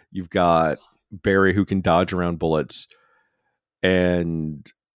day. You've got Barry who can dodge around bullets, and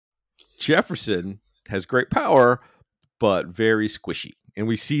Jefferson has great power, but very squishy. And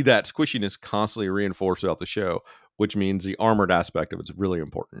we see that squishiness constantly reinforced throughout the show, which means the armored aspect of it is really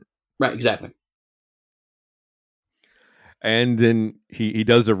important. Right, exactly. And then he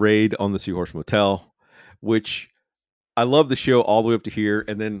does a raid on the Seahorse Motel, which I love the show all the way up to here.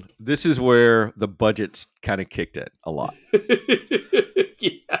 And then this is where the budgets kind of kicked in a lot.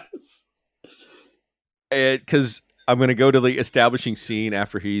 Yes. Because I'm going to go to the establishing scene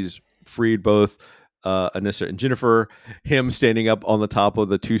after he's freed both Anissa and Jennifer, him standing up on the top of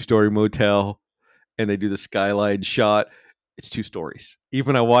the 2-story motel, and they do the skyline shot. It's 2 stories.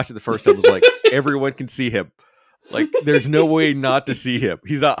 Even I watched it the first time, I was like, everyone can see him. Like, there's no way not to see him.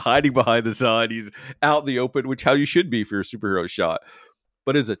 He's not hiding behind the sun. He's out in the open, which how you should be for your superhero shot.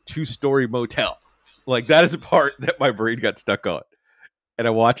 But it's a 2-story motel. Like, that is the part that my brain got stuck on. And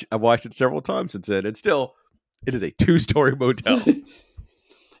I've watched it several times since then. And still, it is a 2-story motel.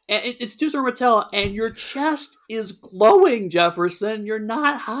 And it's Susan Rattel, and your chest is glowing, Jefferson. You're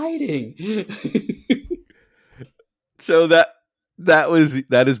not hiding. So that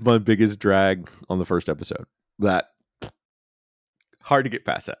is my biggest drag on the first episode. That hard to get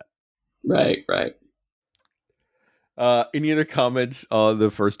past that. Right. Any other comments on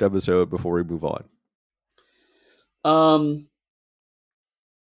the first episode before we move on?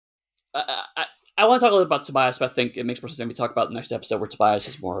 I want to talk a little about Tobias, but I think it makes more sense to talk about the next episode where Tobias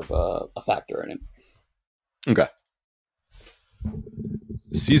is more of a factor in it. Okay.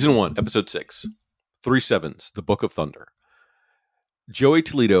 Season 1, Episode 6. 3 Sevens, The Book of Thunder. Joey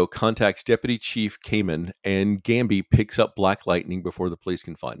Toledo contacts Deputy Chief Kamen, and Gamby picks up Black Lightning before the police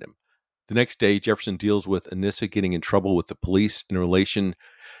can find him. The next day, Jefferson deals with Anissa getting in trouble with the police in relation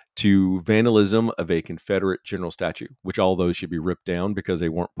to vandalism of a Confederate general statue, which all those should be ripped down because they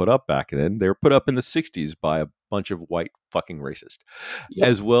weren't put up back then. They were put up in the 60s by a bunch of white fucking racist. Yep.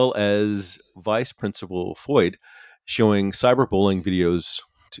 As well as Vice Principal Floyd showing cyberbullying videos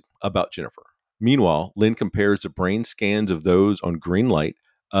about Jennifer. Meanwhile, Lynn compares the brain scans of those on Green Light,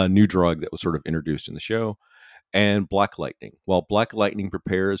 a new drug that was sort of introduced in the show, and Black Lightning, while Black Lightning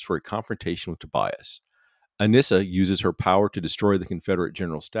prepares for a confrontation with Tobias. Anissa uses her power to destroy the Confederate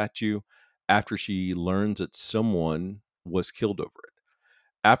general statue after she learns that someone was killed over it.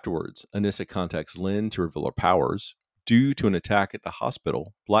 Afterwards, Anissa contacts Lynn to reveal her powers. Due to an attack at the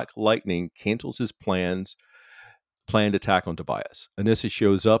hospital, Black Lightning cancels his planned attack on Tobias. Anissa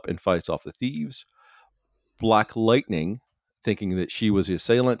shows up and fights off the thieves. Black Lightning, thinking that she was the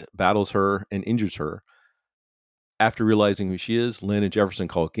assailant, battles her and injures her. After realizing who she is, Lynn and Jefferson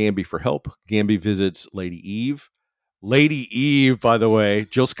call Gamby for help. Gamby visits Lady Eve. Lady Eve, by the way,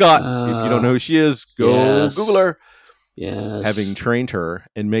 Jill Scott. If you don't know who she is, go Google her. Yes. Having trained her,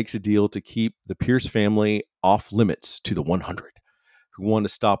 and makes a deal to keep the Pierce family off limits to the 100, who want to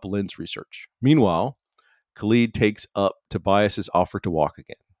stop Lynn's research. Meanwhile, Khalid takes up Tobias's offer to walk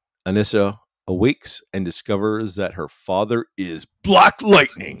again. Anissa awakes and discovers that her father is Black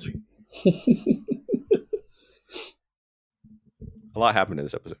Lightning. A lot happened in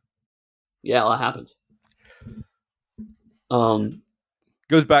this episode. Yeah, a lot happens.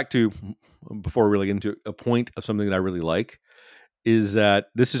 Goes back to, before we really get into a point of something that I really like, is that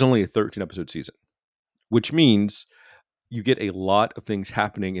this is only a 13 episode season, which means you get a lot of things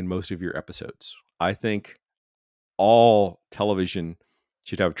happening in most of your episodes. I think all television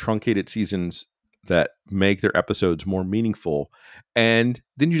should have truncated seasons that make their episodes more meaningful. And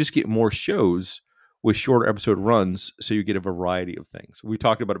then you just get more shows with shorter episode runs, so you get a variety of things. We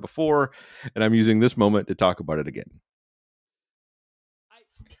talked about it before, and I'm using this moment to talk about it again.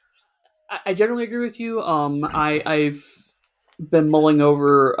 I generally agree with you. I've been mulling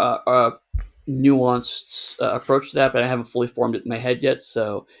over a nuanced approach to that, but I haven't fully formed it in my head yet,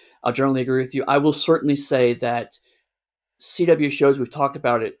 so I'll generally agree with you. I will certainly say that CW shows, we've talked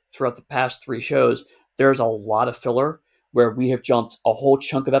about it throughout the past 3 shows, there's a lot of filler where we have jumped a whole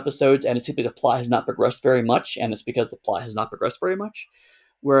chunk of episodes and it's simply the plot has not progressed very much, and it's because the plot has not progressed very much.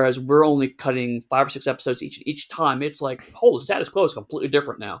 Whereas we're only cutting 5 or 6 episodes each time. It's like, oh, the status quo is completely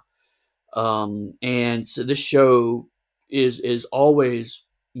different now. And so this show is always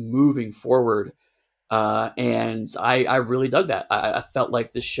moving forward. And I really dug that. I felt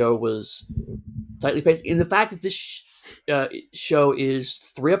like this show was tightly paced. And the fact that this show is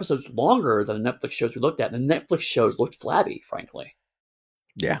 3 episodes longer than the Netflix shows we looked at. The Netflix shows looked flabby, frankly.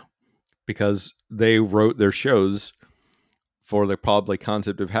 Yeah, because they wrote their shows for the probably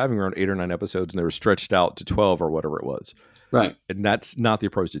concept of having around 8 or 9 episodes, and they were stretched out to 12 or whatever it was. Right. And that's not the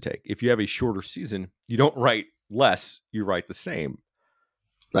approach to take. If you have a shorter season, you don't write less, you write the same.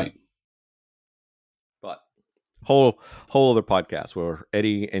 Right. But whole other podcast where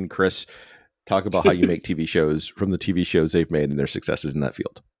Eddie and Chris talk about how you make TV shows from the TV shows they've made and their successes in that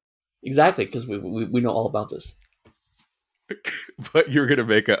field. Exactly, because we know all about this. But you're going to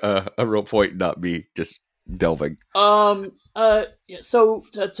make a real point, not me just delving. So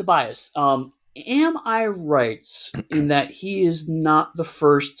Tobias, am I right in that he is not the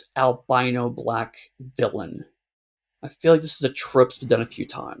first albino black villain? I feel like this is a trope that's been done a few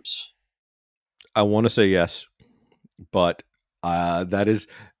times. I want to say yes, but that is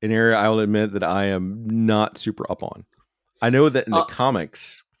an area I will admit that I am not super up on. I know that in the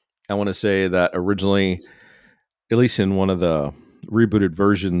comics, I want to say that originally, at least in one of the rebooted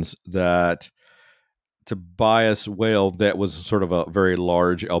versions, that Tobias Whale, that was sort of a very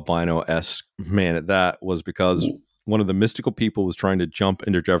large albino-esque man at that, was because one of the mystical people was trying to jump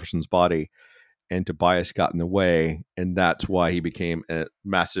into Jefferson's body, and Tobias got in the way, and that's why he became a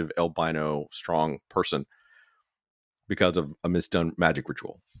massive albino strong person. because of a misdone magic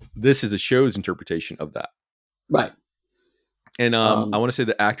ritual. This is a show's interpretation of that. Right. And I want to say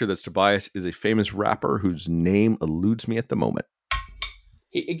the actor that's Tobias is a famous rapper whose name eludes me at the moment.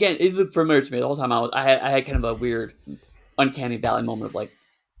 Again, it looked familiar to me the whole time. I had kind of a weird, uncanny valley moment of like,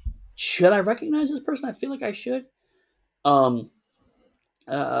 should I recognize this person? I feel like I should. But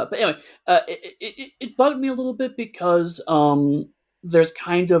anyway, it bugged me a little bit because there's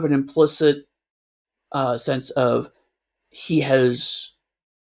kind of an implicit sense of he has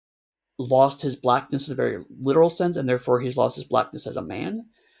lost his blackness in a very literal sense, and therefore he's lost his blackness as a man.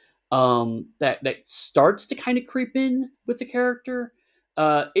 That starts to kind of creep in with the character.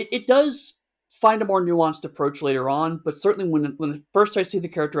 It does find a more nuanced approach later on, but certainly when first I see the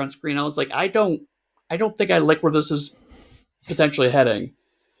character on screen, I was like, I don't think I like where this is potentially heading.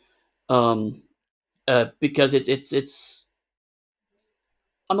 Because it's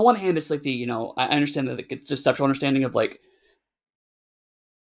on the one hand, it's like I understand that it's a conceptual understanding of like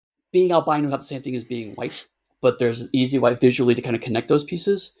being albino is not the same thing as being white, but there's an easy way visually to kind of connect those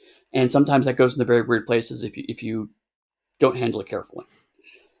pieces, and sometimes that goes into very weird places if you don't handle it carefully.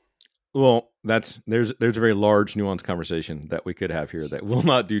 Well, there's a very large nuanced conversation that we could have here that we'll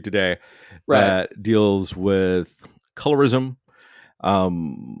not do today. Right. That deals with colorism,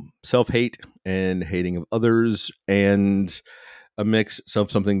 self-hate, and hating of others, and a mix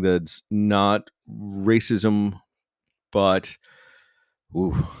of something that's not racism, but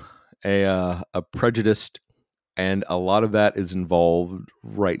a prejudice, and a lot of that is involved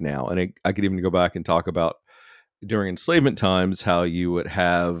right now. And I could even go back and talk about during enslavement times how you would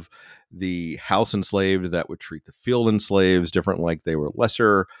have the house enslaved that would treat the field enslaved different, like they were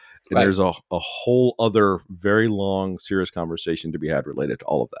lesser. And There's a whole other very long, serious conversation to be had related to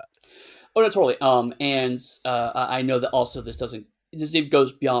all of that. Oh, no, totally. And I know that also this even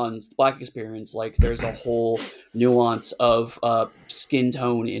goes beyond the Black experience. Like there's a whole nuance of skin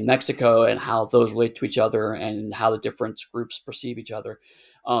tone in Mexico and how those relate to each other and how the different groups perceive each other.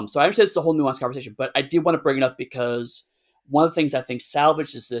 So I understand it's a whole nuanced conversation, but I did want to bring it up because one of the things I think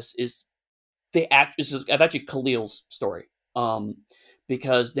salvages this is this is actually Khalil's story.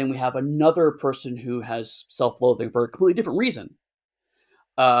 Because then we have another person who has self-loathing for a completely different reason.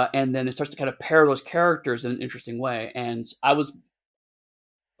 And then it starts to kind of pair those characters in an interesting way. And I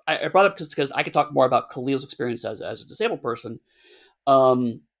brought up because I could talk more about Khalil's experience as a disabled person.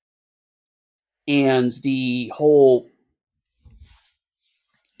 And the whole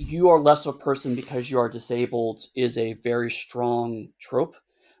you are less of a person because you are disabled is a very strong trope.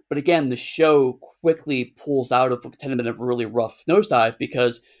 But again, the show quickly pulls out of kind of a really rough nosedive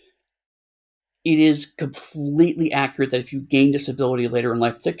because it is completely accurate that if you gain disability later in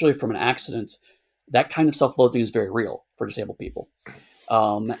life, particularly from an accident, that kind of self-loathing is very real for disabled people.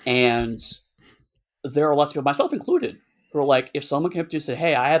 And there are lots of people, myself included, who are like, if someone came up to you and said,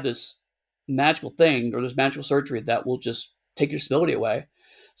 hey, I have this magical thing or this magical surgery that will just take your disability away,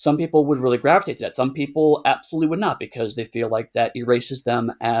 some people would really gravitate to that. Some people absolutely would not because they feel like that erases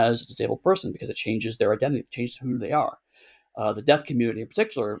them as a disabled person because it changes their identity, it changes who they are. The deaf community in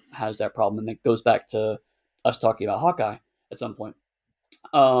particular has that problem, and it goes back to us talking about Hawkeye at some point.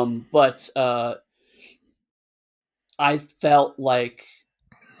 But I felt like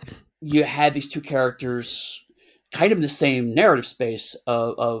you had these two characters kind of in the same narrative space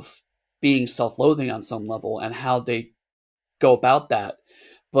of being self-loathing on some level and how they go about that.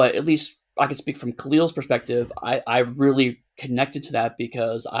 But at least I can speak from Khalil's perspective. I've really connected to that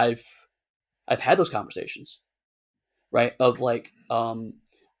because I've had those conversations, right? Of like,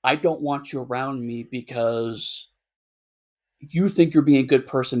 I don't want you around me because you think you're being a good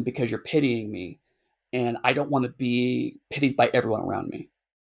person because you're pitying me. And I don't want to be pitied by everyone around me.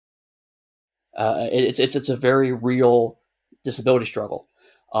 It's a very real disability struggle.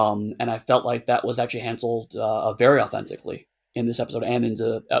 And I felt like that was actually handled very authentically in this episode and in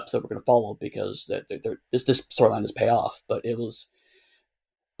the episode we're going to follow because this storyline does pay off. But it was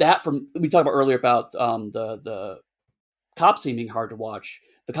that from we talked about earlier about the cop scene being hard to watch.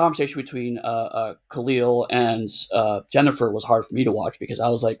 The conversation between Khalil and Jennifer was hard for me to watch because I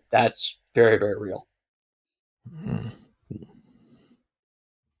was like, that's very, very real. And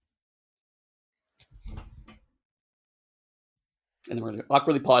then we're going to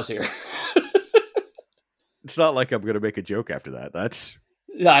awkwardly pause here. It's not like I'm going to make a joke after that. That's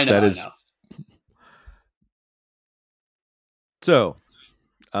yeah, I know. I know.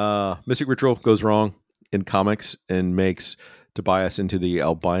 So, Mystic Ritual goes wrong in comics and makes Tobias into the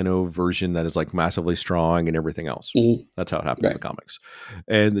albino version that is like massively strong and everything else. Mm-hmm. That's how it happens in the comics.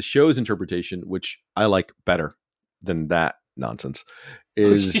 And the show's interpretation, which I like better than that nonsense,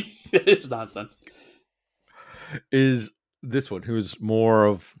 is it is nonsense. is this one, who's more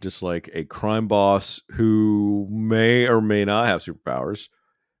of just like a crime boss who may or may not have superpowers.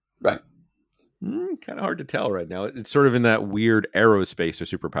 Right. Kind of hard to tell right now. It's sort of in that weird aerospace of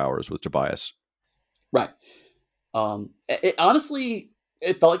superpowers with Tobias. Right. Honestly,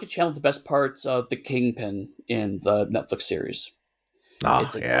 it felt like it channeled the best parts of the Kingpin in the Netflix series.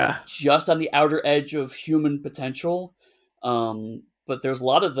 It's just on the outer edge of human potential, but there's a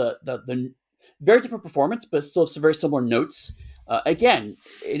lot of the very different performance, but still some very similar notes. Again,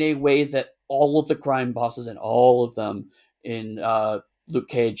 in a way that all of the crime bosses and all of them in Luke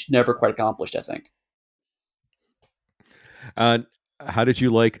Cage never quite accomplished, I think. How did you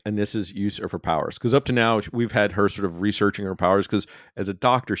like Anissa's use of her powers? Because up to now, we've had her sort of researching her powers, because as a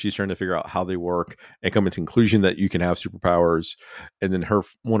doctor, she's trying to figure out how they work and come to the conclusion that you can have superpowers. And then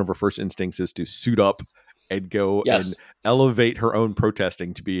one of her first instincts is to suit up and go and elevate her own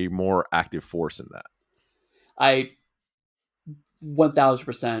protesting to be a more active force in that. I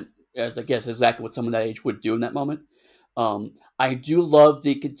 1000%, as I guess exactly what someone that age would do in that moment. I do love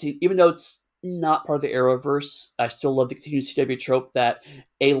the even though it's not part of the Arrowverse, I still love the continued CW trope that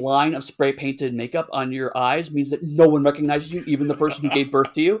a line of spray painted makeup on your eyes means that no one recognizes you, even the person who gave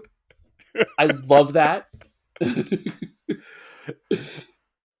birth to you. I love that.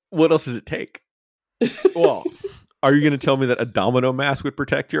 What else does it take? Well, are you going to tell me that a domino mask would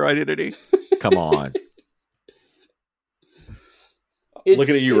protect your identity? Come on.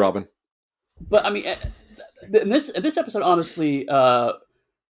 Looking at you, Robin. But I mean, in this episode, honestly,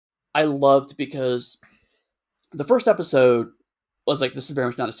 I loved, because the first episode was like, this is very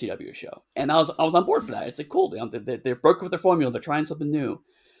much not a CW show, and I was on board for that. It's like, cool, they're broken with their formula, they're trying something new.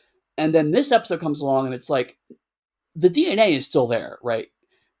 And then this episode comes along, and it's like, the DNA is still there, right?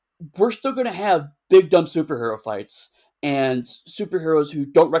 We're still going to have big dumb superhero fights and superheroes who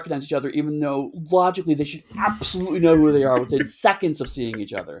don't recognize each other, even though logically they should absolutely know who they are within seconds of seeing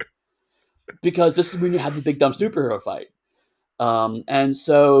each other, because this is when you have the big dumb superhero fight. And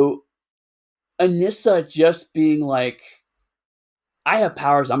so Anissa just being like, I have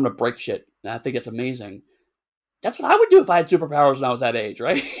powers, I'm going to break shit. And I think it's amazing. That's what I would do if I had superpowers when I was that age,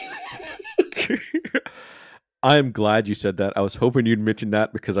 right? I'm glad you said that. I was hoping you'd mention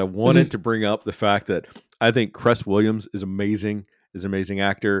that, because I wanted to bring up the fact that I think Cress Williams is amazing. Is an amazing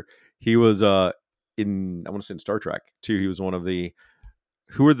actor. He was I want to say in Star Trek too. He was one of the,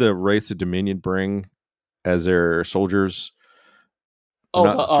 who are the Wraiths of Dominion bring as their soldiers?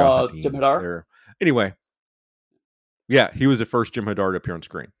 Jem'Hadar. Anyway, yeah, he was the first Jem'Hadar to appear on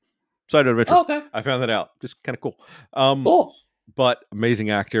screen. Side note of interest. Okay. I found that out. Just kind of cool. Cool. But amazing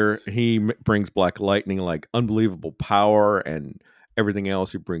actor. He brings Black Lightning like unbelievable power and everything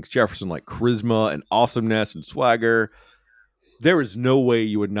else. He brings Jefferson like charisma and awesomeness and swagger. There is no way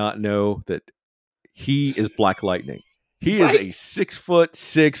you would not know that he is Black Lightning. He is a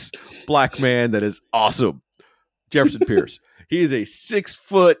 6'6" black man that is awesome. Jefferson Pierce. He is a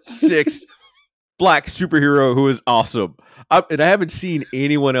 6'6" black superhero who is awesome. And I haven't seen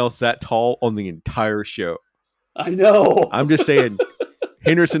anyone else that tall on the entire show. I know. I'm just saying,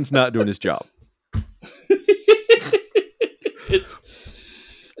 Henderson's not doing his job.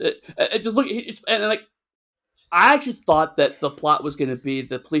 I actually thought that the plot was going to be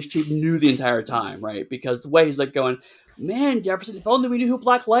the police chief knew the entire time, right? Because the way he's like going, man, Jefferson, if only we knew who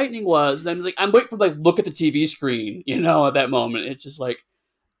Black Lightning was. And then I'm waiting for look at the TV screen, at that moment. It's just like,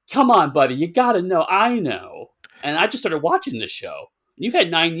 come on, buddy, you got to know. I know. And I just started watching this show. You've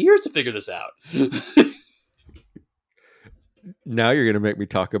had 9 years to figure this out. Now you're going to make me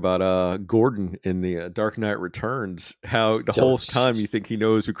talk about Gordon in the Dark Knight Returns. How the whole time you think he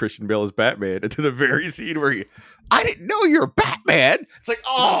knows who Christian Bale is Batman, and to the very scene where I didn't know you're Batman. It's like,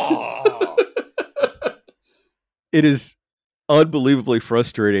 oh. It is unbelievably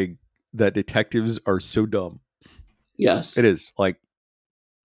frustrating that detectives are so dumb. Yes. It is. Like,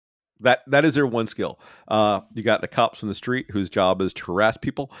 that is their one skill. You got the cops on the street whose job is to harass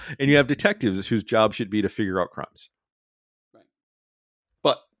people, and you have detectives whose job should be to figure out crimes.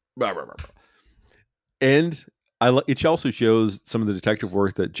 And it also shows some of the detective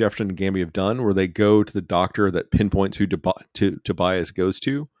work that Jefferson and Gamby have done, where they go to the doctor that pinpoints who Tobias goes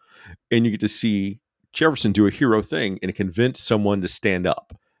to, and you get to see Jefferson do a hero thing and convince someone to stand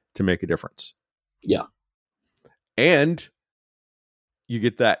up to make a difference. Yeah. And you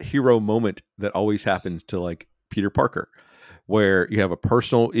get that hero moment that always happens to Peter Parker, where you have a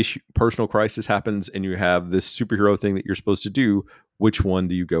personal crisis happens, and you have this superhero thing that you're supposed to do. Which one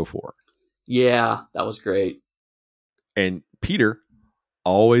do you go for? Yeah, that was great. And Peter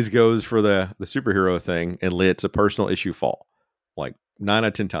always goes for the superhero thing and lets a personal issue fall, 9 out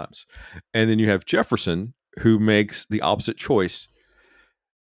of 10 times. And then you have Jefferson, who makes the opposite choice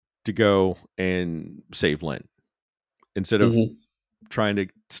to go and save Lynn instead of trying to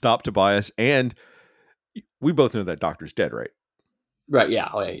stop Tobias. And we both know that doctor's dead, right? Right. Yeah.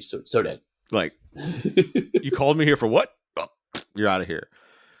 Oh, yeah. He's so dead. Like, you called me here for what? Oh, you're out of here.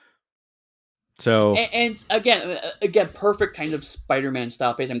 So, and again, perfect kind of Spider-Man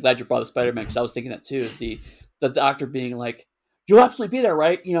style pace. I'm glad you brought up Spider-Man because I was thinking that too. The doctor being like, "You'll absolutely be there,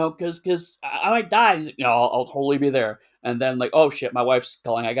 right? You know, because I might die." He's like, "No, I'll totally be there." And then like, "Oh shit, my wife's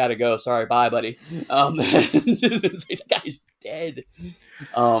calling. I gotta go. Sorry, bye, buddy." It's like, the guy's dead.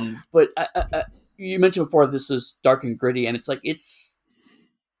 But you mentioned before this is dark and gritty, and it's like it's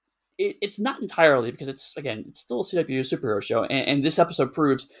not entirely, because it's still a CW superhero show, and this episode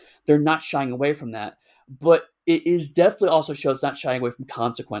proves they're not shying away from that. But it is definitely also shows not shying away from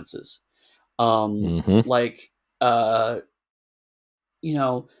consequences. Like you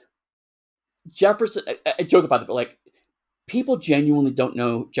know, Jefferson. I joke about it, but like people genuinely don't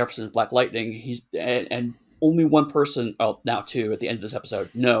know Jefferson's Black Lightning. He's and only one person. Oh, now two at the end of this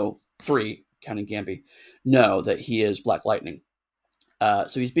episode. No, three counting Gamby. Know that he is Black Lightning.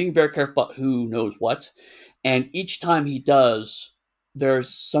 So he's being very careful about who knows what. And each time he does, there's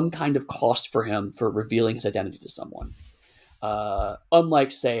some kind of cost for him for revealing his identity to someone.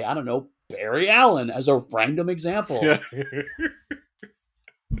 Unlike, say, I don't know, Barry Allen as a random example. Yeah.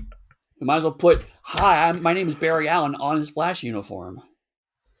 We might as well put, "Hi, my name is Barry Allen" on his Flash uniform.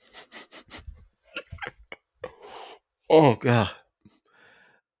 Oh, God.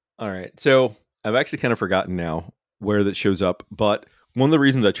 All right. So I've actually kind of forgotten now where that shows up. But one of the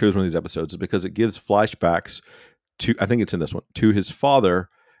reasons I chose one of these episodes is because it gives flashbacks to, I think it's in this one, to his father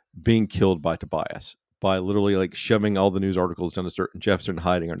being killed by Tobias, by literally like shoving all the news articles down the stairs and Jefferson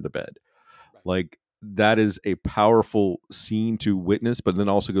hiding under the bed. Right. Like, that is a powerful scene to witness, but then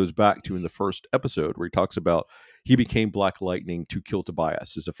also goes back to in the first episode where he talks about he became Black Lightning to kill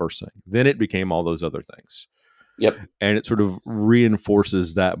Tobias is the first thing. Then it became all those other things. Yep. And it sort of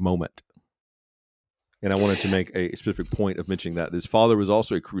reinforces that moment. And I wanted to make a specific point of mentioning that his father was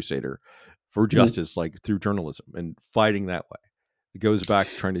also a crusader for justice, like through journalism and fighting that way. It goes back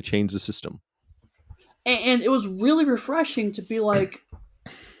to trying to change the system. And it was really refreshing to be like,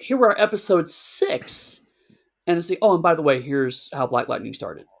 here we're at episode 6, and to say, oh, and by the way, here's how Black Lightning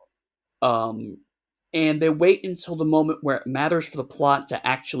started. And they wait until the moment where it matters for the plot to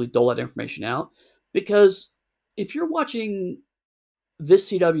actually dole that information out. Because if you're watching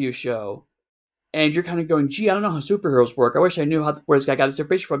this CW show and you're kind of going, gee, I don't know how superheroes work. I wish I knew where this guy got this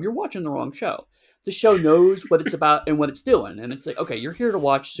information from. You're watching the wrong show. The show knows what it's about and what it's doing. And it's like, okay, you're here to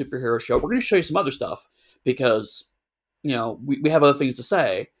watch a superhero show. We're going to show you some other stuff because, you know, we have other things to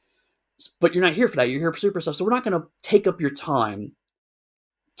say. But you're not here for that. You're here for super stuff. So we're not going to take up your time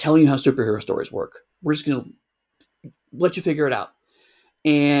telling you how superhero stories work. We're just going to let you figure it out.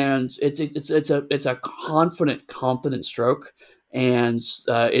 And it's a confident stroke, and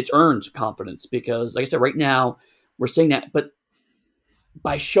it's earned confidence because, like I said, right now we're seeing that. But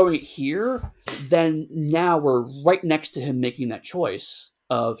by showing it here, then now we're right next to him making that choice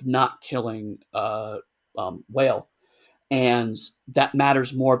of not killing Whale, and that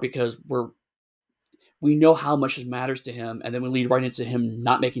matters more because we know how much it matters to him, and then we lead right into him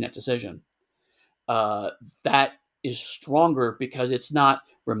not making that decision. That is stronger because it's not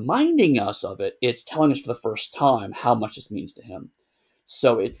reminding us of it; it's telling us for the first time how much this means to him.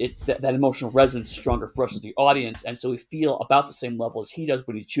 So that emotional resonance is stronger for us as the audience, and so we feel about the same level as he does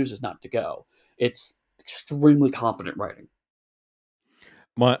when he chooses not to go. It's extremely confident writing.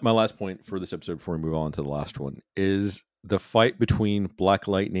 My last point for this episode before we move on to the last one is the fight between Black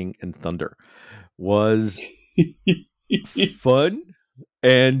Lightning and Thunder was fun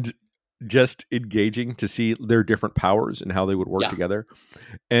and just engaging to see their different powers and how they would work together.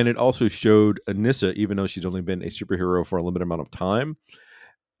 And it also showed Anissa, even though she's only been a superhero for a limited amount of time,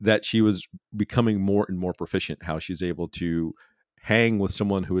 that she was becoming more and more proficient, how she's able to hang with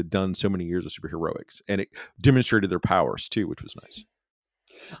someone who had done so many years of superheroics. And it demonstrated their powers too, which was nice.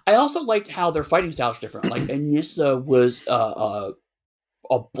 I also liked how their fighting styles were different. Like Anissa was a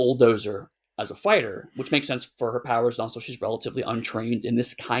bulldozer as a fighter, which makes sense for her powers. And also she's relatively untrained in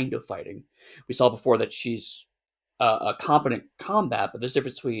this kind of fighting. We saw before that she's a competent combat, but there's a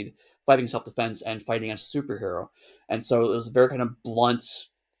difference between fighting self-defense and fighting as a superhero. And so it was very kind of blunt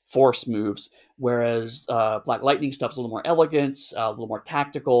force moves, whereas Black Lightning stuff is a little more elegant, a little more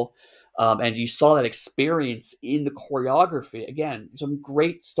tactical. And you saw that experience in the choreography. Again, some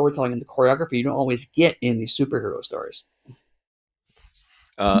great storytelling in the choreography you don't always get in these superhero stories.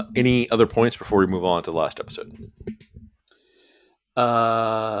 Any other points before we move on to the last episode?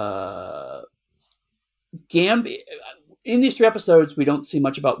 Gamby, in these 3 episodes, we don't see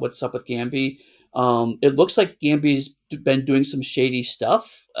much about what's up with Gamby. It looks like Gamby's been doing some shady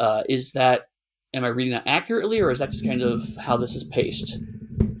stuff. Am I reading that accurately, or is that just kind of how this is paced?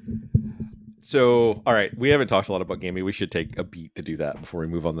 So, all right, we haven't talked a lot about Gamby. We should take a beat to do that before we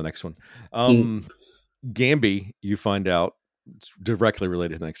move on to the next one. Gamby, you find out, it's directly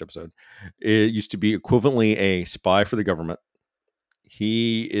related to the next episode. It used to be equivalently a spy for the government.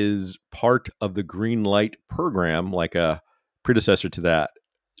 He is part of the Green Light program, like a predecessor to that.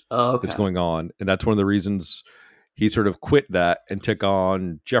 That's going on. And that's one of the reasons he sort of quit that and took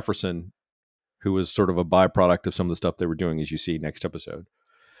on Jefferson, who was sort of a byproduct of some of the stuff they were doing, as you see next episode.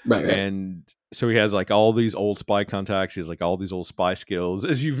 Right. And so he has like all these old spy contacts. He has like all these old spy skills,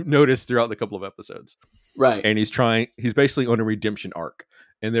 as you've noticed throughout the couple of episodes. Right. And he's basically on a redemption arc.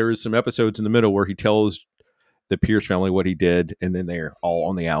 And there is some episodes in the middle where he tells the Pierce family what he did, and then they're all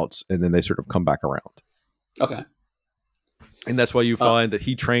on the outs, and then they sort of come back around. Okay. And that's why you find that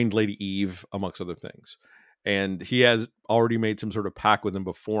he trained Lady Eve, amongst other things. And he has already made some sort of pact with him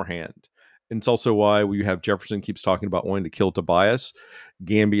beforehand. And it's also why we have Jefferson keeps talking about wanting to kill Tobias.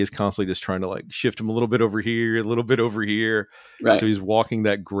 Gamby is constantly just trying to like shift him a little bit over here, a little bit over here. Right. So he's walking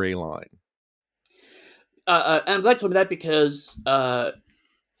that gray line. I'm glad you told me that, because the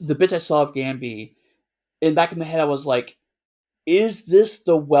bits I saw of Gamby, in the back of my head, I was like, is this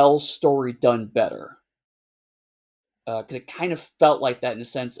the Wells story done better? Because it kind of felt like that, in the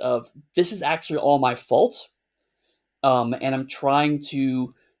sense of, this is actually all my fault. And I'm trying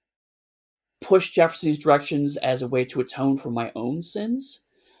to push Jefferson's directions as a way to atone for my own sins.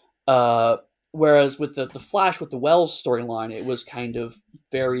 Whereas with the Flash, with the Wells storyline, it was kind of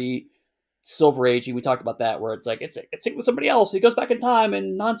very Silver Agey. We talked about that, where it's like, it's with somebody else. He goes back in time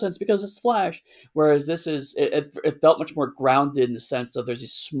and nonsense because it's the Flash. Whereas this is, it felt much more grounded, in the sense of, there's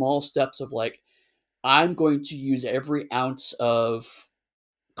these small steps of like, I'm going to use every ounce of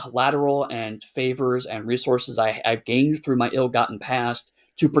collateral and favors and resources I've gained through my ill-gotten past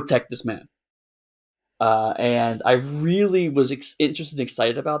to protect this man. And I really was interested and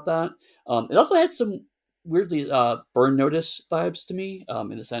excited about that. It also had some weirdly Burn Notice vibes to me,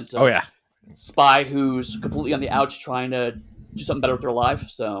 in the sense of spy who's completely on the outs trying to do something better with their life.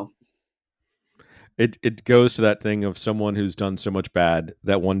 So it goes to that thing of someone who's done so much bad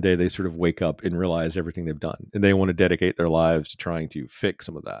that one day they sort of wake up and realize everything they've done, and they want to dedicate their lives to trying to fix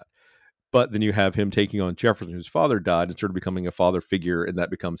some of that. But then you have him taking on Jefferson, whose father died, and sort of becoming a father figure, and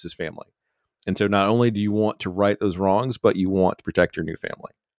that becomes his family. And so not only do you want to right those wrongs, but you want to protect your new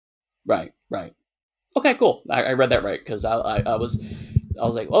family. Right. Okay, cool. I read that right, because I was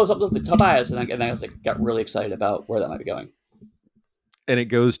like, oh, something with Tobias, and I was like, got really excited about where that might be going. And it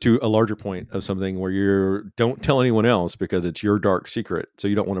goes to a larger point of something where you don't tell anyone else, because it's your dark secret, so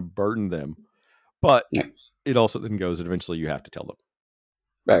you don't want to burden them. But it also then goes that eventually you have to tell them.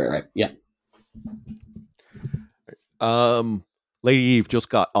 Right. Yeah. Lady Eve just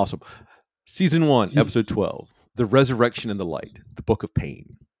got awesome. Season 1, episode 12, The Resurrection and the Light, the Book of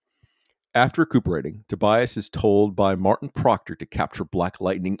Pain. After recuperating, Tobias is told by Martin Proctor to capture Black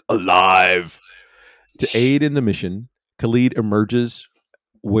Lightning alive. To aid in the mission, Khalid emerges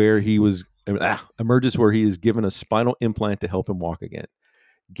where he is given a spinal implant to help him walk again.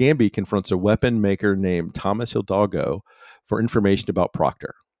 Gamby confronts a weapon maker named Thomas Hidalgo for information about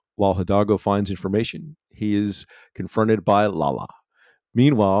Proctor. While Hidalgo finds information, he is confronted by Lala.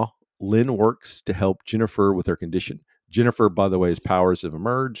 Meanwhile, Lynn works to help Jennifer with her condition. Jennifer, by the way, his powers have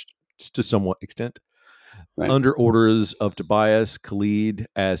emerged to somewhat extent. Right. Under orders of Tobias, Khalid,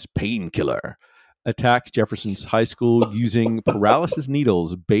 as painkiller, attacks Jefferson's high school using paralysis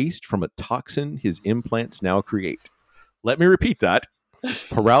needles based from a toxin his implants now create. Let me repeat that.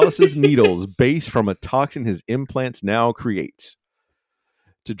 Paralysis needles based from a toxin his implants now create.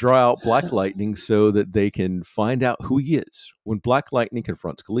 To draw out Black Lightning so that they can find out who he is. When Black Lightning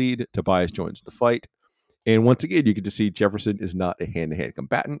confronts Khalid, Tobias joins the fight. And once again, you get to see Jefferson is not a hand-to-hand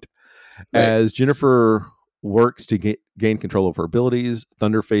combatant. Right. As Jennifer works to gain control of her abilities,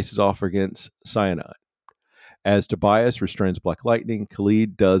 Thunder faces off against Cyanide. As Tobias restrains Black Lightning,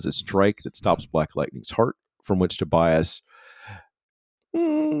 Khalid does a strike that stops Black Lightning's heart, from which Tobias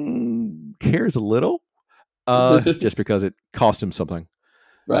cares a little, just because it cost him something.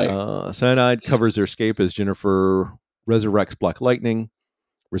 Right. Cyanide covers their escape as Jennifer resurrects Black Lightning,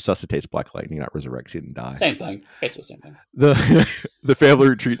 resuscitates Black Lightning, not resurrects. He didn't die. Same thing. Basically same thing. The family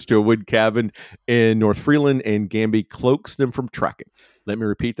retreats to a wood cabin in North Freeland, and Gamby cloaks them from tracking. Let me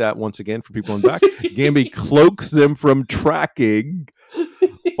repeat that once again for people in back. Gamby cloaks them from tracking.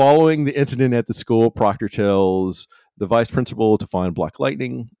 Following the incident at the school, Proctor tells the vice principal to find Black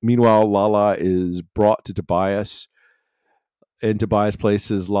Lightning. Meanwhile, Lala is brought to Tobias. And Tobias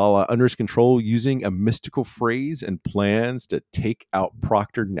places Lala under his control using a mystical phrase and plans to take out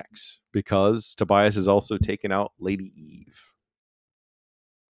Proctor next, because Tobias has also taken out Lady Eve.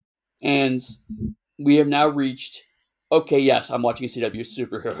 And we have now reached, okay, yes, I'm watching a CW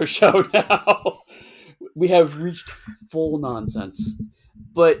superhero show now. We have reached full nonsense.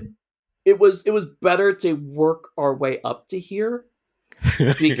 But it was better to work our way up to here,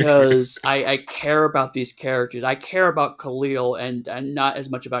 because I care about these characters. I care about Khalil, and not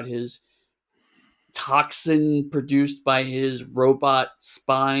as much about his toxin produced by his robot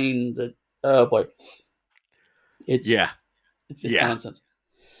spine. That, oh boy, it's nonsense.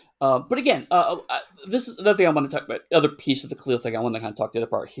 But again, this is another thing I want to talk about. The other piece of the Khalil thing I want to kind of talk to the other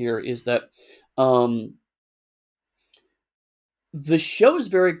part here is that the show is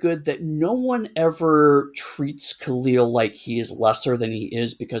very good that no one ever treats Khalil like he is lesser than he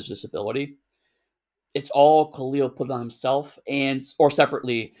is because of disability. It's all Khalil put on himself, or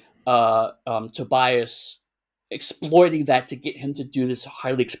separately, Tobias exploiting that to get him to do this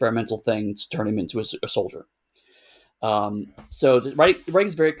highly experimental thing to turn him into a soldier. So the writing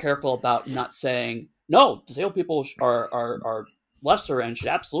is very careful about not saying, no, disabled people are lesser and should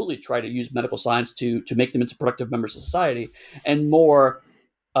absolutely try to use medical science to make them into productive members of society, and more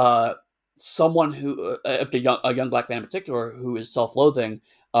someone who, a young Black man in particular, who is self-loathing,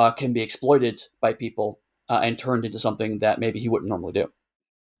 can be exploited by people and turned into something that maybe he wouldn't normally do.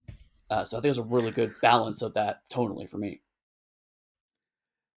 So I think there's a really good balance of that tonally for me.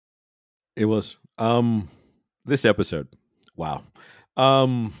 It was this episode. Wow.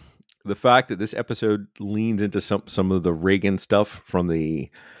 The fact that this episode leans into some of the Reagan stuff from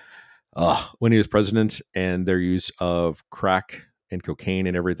the when he was president, and their use of crack and cocaine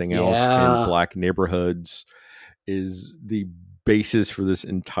and everything else in Black neighborhoods is the basis for this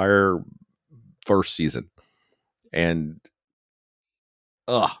entire first season. And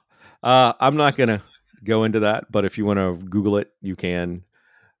I'm not gonna go into that, but if you want to Google it, you can.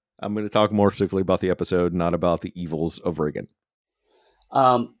 I'm going to talk more specifically about the episode, not about the evils of Reagan.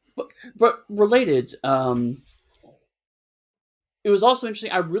 But related, it was also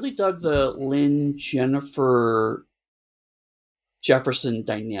interesting. I really dug the Lynn Jennifer Jefferson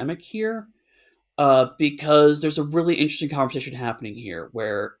dynamic here, because there's a really interesting conversation happening here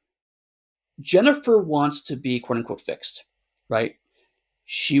where Jennifer wants to be quote unquote fixed, right?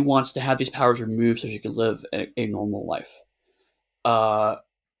 She wants to have these powers removed so she can live a normal life.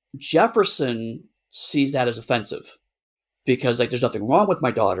 Jefferson sees that as offensive because, like, there's nothing wrong with my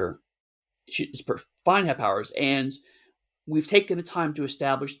daughter. She's fine to have powers. And we've taken the time to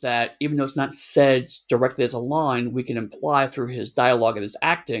establish that, even though it's not said directly as a line, we can imply through his dialogue and his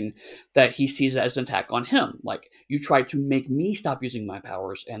acting that he sees it as an attack on him. Like, you tried to make me stop using my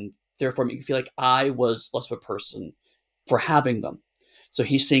powers, and therefore make me feel like I was less of a person for having them. So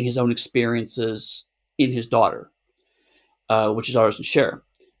he's seeing his own experiences in his daughter, which his daughter doesn't share.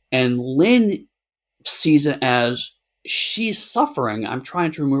 And Lynn sees it as, she's suffering. I'm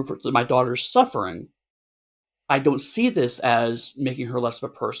trying to remove my daughter's suffering. I don't see this as making her less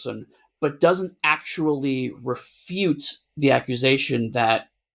of a person, but doesn't actually refute the accusation that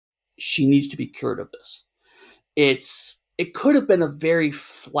she needs to be cured of this. It could have been a very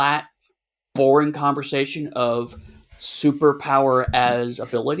flat, boring conversation of superpower as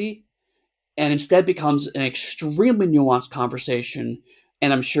ability, and instead becomes an extremely nuanced conversation.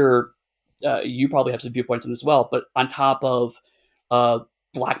 And I'm sure you probably have some viewpoints on this as well, but on top of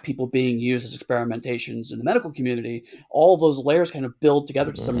Black people being used as experimentations in the medical community, all those layers kind of build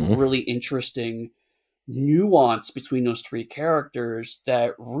together to some really interesting nuance between those three characters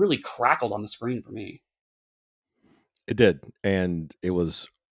that really crackled on the screen for me. It did. And it was...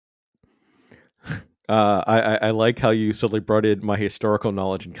 I like how you suddenly brought in my historical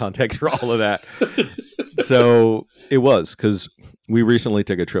knowledge and context for all of that. So it was, because we recently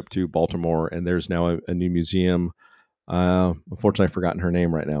took a trip to Baltimore, and there's now a new museum. Unfortunately, I've forgotten her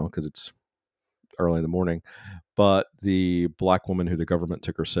name right now because it's early in the morning. But the Black woman who the government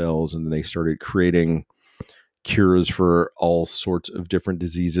took her cells, and then they started creating cures for all sorts of different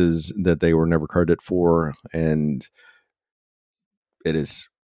diseases that they were never credited for. And it is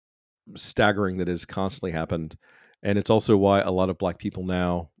staggering that has constantly happened. And it's also why a lot of Black people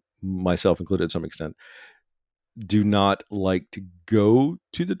now, myself included to some extent, do not like to go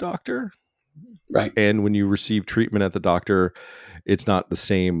to the doctor. Right. And when you receive treatment at the doctor, it's not the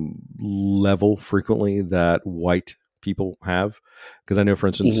same level frequently that white people have. Because I know, for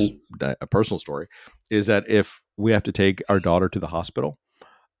instance, a personal story is that if we have to take our daughter to the hospital,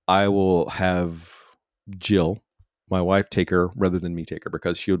 I will have Jill, my wife take her rather than me take her,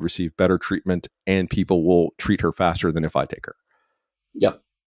 because she would receive better treatment and people will treat her faster than if I take her. Yep.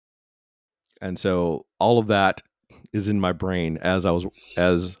 And so all of that is in my brain as I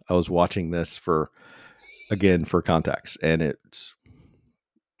was watching this for context, and it's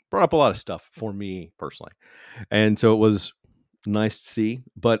brought up a lot of stuff for me personally. And so it was nice to see,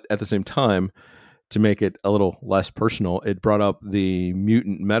 but at the same time, to make it a little less personal, it brought up the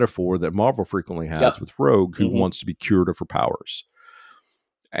mutant metaphor that Marvel frequently has with Rogue, who wants to be cured of her powers.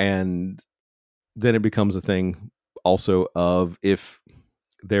 And then it becomes a thing also of, if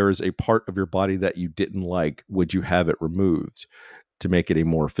there is a part of your body that you didn't like, would you have it removed to make it a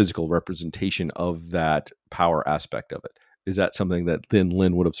more physical representation of that power aspect of it? Is that something that then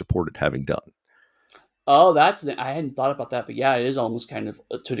Lynn would have supported having done? Oh, I hadn't thought about that, but yeah, it is almost kind of,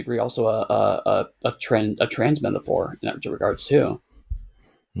 to a degree, also a trans metaphor in that regards too.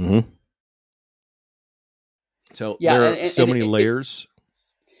 Mm-hmm. So yeah, there are so many layers.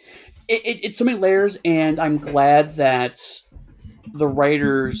 It's so many layers, and I'm glad that the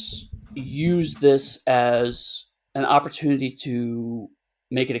writers use this as an opportunity to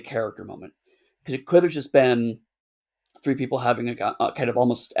make it a character moment, because it could have just been three people having a kind of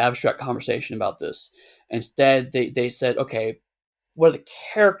almost abstract conversation about this. Instead, they said, okay, what do the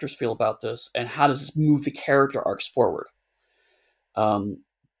characters feel about this, and how does this move the character arcs forward? And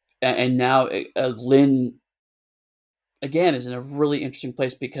now Lynn, again, is in a really interesting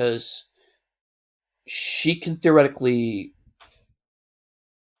place, because she can theoretically,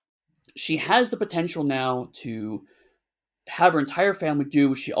 she has the potential now to have her entire family do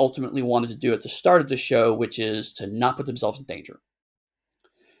what she ultimately wanted to do at the start of the show, which is to not put themselves in danger,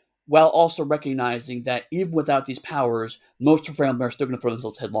 while also recognizing that even without these powers, most of her family are still going to throw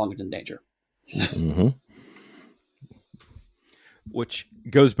themselves headlong into danger. Mm-hmm. Which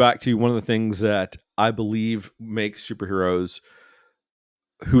goes back to one of the things that I believe makes superheroes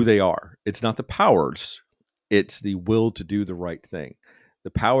who they are. It's not the powers, it's the will to do the right thing.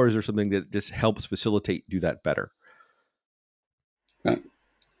 The powers are something that just helps facilitate do that better. Right.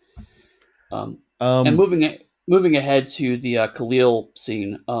 And moving ahead to the Khalil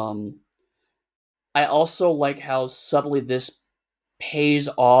scene, I also like how subtly this pays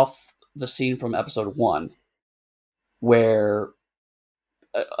off the scene from episode 1, where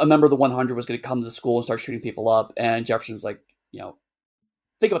a member of the 100 was going to come to the school and start shooting people up, and Jefferson's like,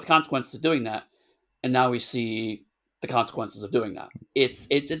 think about the consequences of doing that. And now we see the consequences of doing that. It's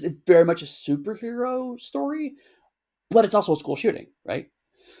very much a superhero story, but it's also a school shooting, right?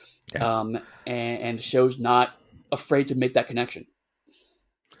 Yeah. And the show's not afraid to make that connection.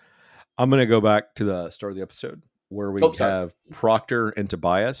 I'm going to go back to the start of the episode where we have Proctor and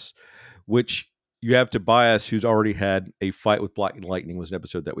Tobias, which you have Tobias, who's already had a fight with Black Lightning, was an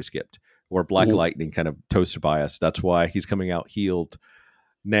episode that we skipped, where Black Lightning kind of toasts Tobias. That's why he's coming out healed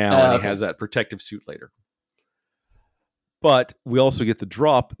now, and he has that protective suit later. But we also get the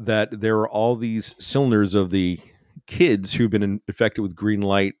drop that there are all these cylinders of the kids who've been infected with green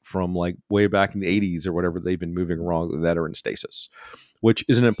light from like way back in the 80s or whatever. They've been moving wrong, that are in stasis, which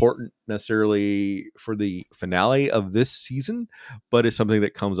isn't important necessarily for the finale of this season, but it's something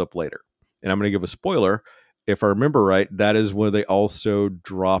that comes up later. And I'm going to give a spoiler. If I remember right, that is where they also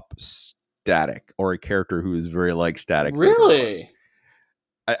drop Static, or a character who is very like Static. Really?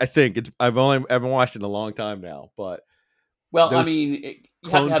 I think it's, I haven't watched it in a long time now, but well, I mean,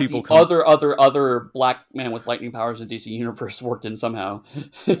 you have to have the other black man with lightning powers in DC Universe worked in somehow.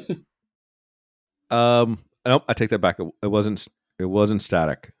 Nope, I take that back. It wasn't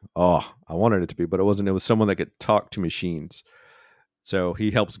Static. Oh, I wanted it to be, but it wasn't. It was someone that could talk to machines. So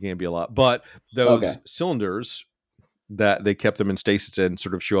he helps Gambia a lot. But those cylinders that they kept them in stasis and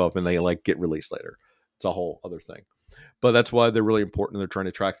sort of show up, and they like get released later. It's a whole other thing. But that's why they're really important. They're trying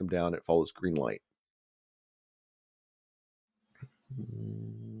to track them down. It follows green light.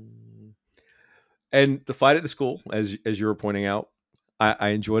 And the fight at the school, as you were pointing out, I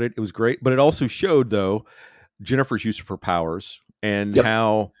enjoyed it. It was great. But it also showed, though, Jennifer's use of her powers, and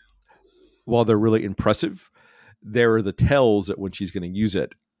how, while they're really impressive, there are the tells that when she's going to use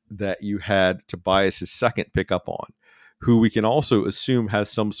it that you had Tobias' second pick up on, who we can also assume has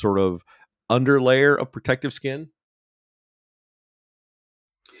some sort of underlayer of protective skin.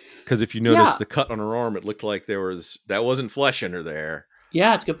 Because if you notice the cut on her arm, it looked like that wasn't flesh under there.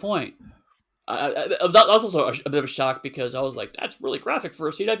 Yeah, it's a good point. That was also a bit of a shock, because I was like, that's really graphic for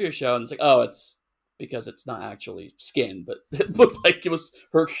a CW show. And it's like, oh, it's because it's not actually skin, but it looked like it was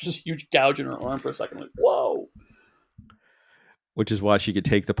her just huge gouge in her arm for a second. Like, whoa. Which is why she could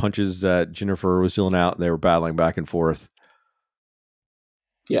take the punches that Jennifer was dealing out. They were battling back and forth.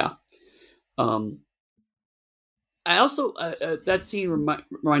 Yeah. I also that scene reminded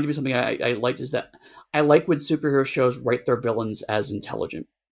me of something I liked is that I like when superhero shows write their villains as intelligent.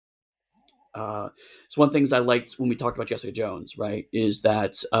 It's one of the things I liked when we talked about Jessica Jones, right? Is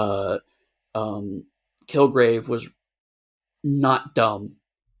that um, Kilgrave was not dumb,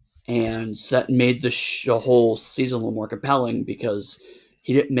 and that made the whole season a little more compelling because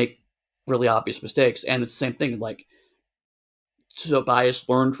he didn't make really obvious mistakes. And it's the same thing, like Tobias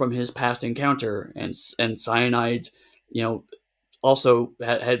learned from his past encounter, and Cyanide, you know, also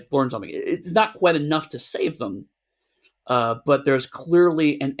had learned something. It's not quite enough to save them, but there's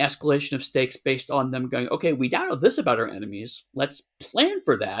clearly an escalation of stakes based on them going, okay, we now know this about our enemies. Let's plan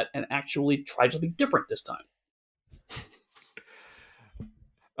for that and actually try something different this time.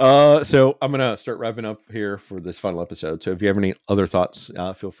 So I'm gonna start wrapping up here for this final episode. So if you have any other thoughts,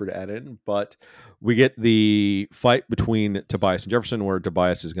 feel free to add in. But we get the fight between Tobias and Jefferson, where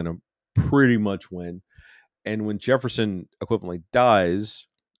Tobias is gonna pretty much win. And when Jefferson equivalently dies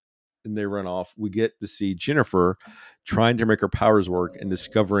and they run off, we get to see Jennifer trying to make her powers work and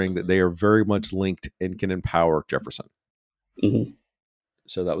discovering that they are very much linked and can empower Jefferson. Mm-hmm.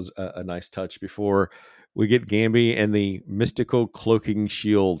 So that was a nice touch before we get Gamby and the mystical cloaking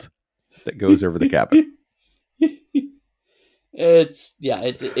shield that goes over the cabin. It's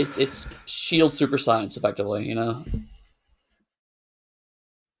shield super science effectively, you know.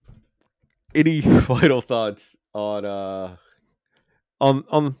 Any final thoughts on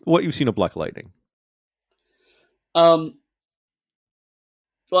what you've seen of Black Lightning? Um,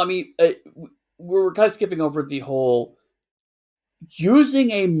 well, I mean, we're kind of skipping over the whole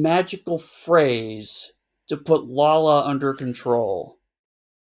using a magical phrase to put Lala under control.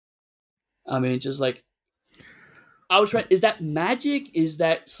 I mean, just like I was trying. Is that magic? Is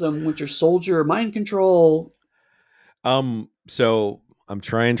that some Winter Soldier mind control? So I'm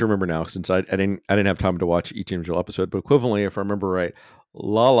trying to remember now since I didn't have time to watch each individual episode, but equivalently, if I remember right,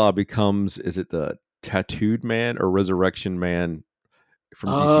 Lala becomes, is it the tattooed man or resurrection man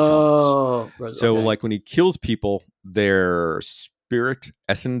from DC Comics? So Okay. like when he kills people, their spirit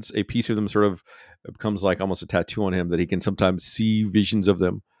essence, a piece of them sort of becomes like almost a tattoo on him that he can sometimes see visions of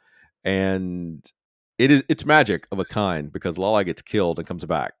them. And it's magic of a kind because Lala gets killed and comes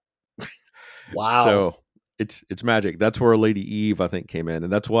back. Wow. So it's magic. That's where Lady Eve, I think, came in.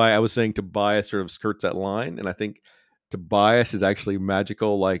 And that's why I was saying Tobias sort of skirts that line. And I think Tobias is actually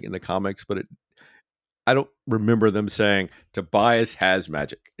magical like in the comics, but I don't remember them saying Tobias has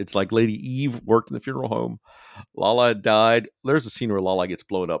magic. It's like Lady Eve worked in the funeral home. Lala died. There's a scene where Lala gets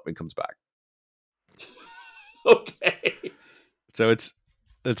blown up and comes back. Okay. So it's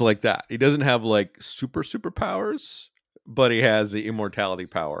like that. He doesn't have like super powers, but he has the immortality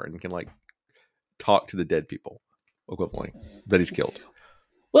power and can like talk to the dead people equivalently that he's killed.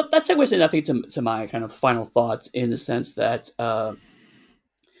 Well, that segues in, I think, to my kind of final thoughts in the sense that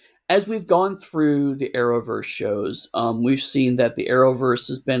as we've gone through the Arrowverse shows, we've seen that the Arrowverse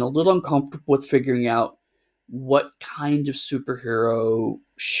has been a little uncomfortable with figuring out what kind of superhero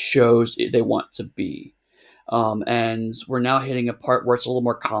shows they want to be. And we're now hitting a part where it's a little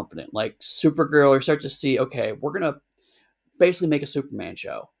more confident. Like Supergirl, you start to see, okay, we're going to basically make a Superman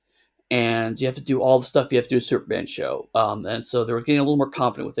show. And you have to do all the stuff you have to do a Superman show. And so they were getting a little more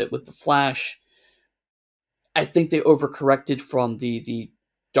confident with it. With The Flash, I think they overcorrected from the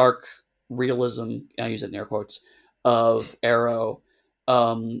dark realism, I use it in air quotes, of Arrow,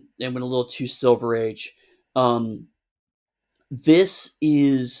 and went a little too Silver Age. Um, this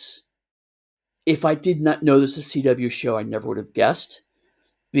is, if I did not know this is a CW show, I never would have guessed,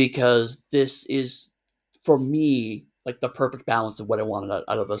 because this is, for me, like the perfect balance of what I wanted out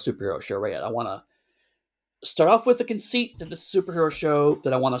of a superhero show, right? I want to start off with a conceit that this is a superhero show,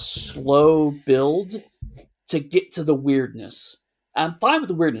 that I want to slow build to get to the weirdness. I'm fine with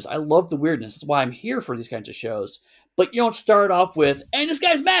the weirdness. I love the weirdness. That's why I'm here for these kinds of shows. But you don't start off with, and this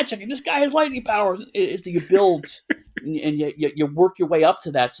guy's magic, and this guy has lightning powers. It's that you build and you work your way up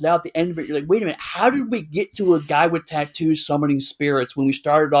to that. So now at the end of it, you're like, wait a minute, how did we get to a guy with tattoos summoning spirits when we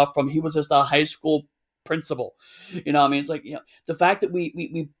started off from he was just a high school principal? You know what I mean? It's like, you know, the fact that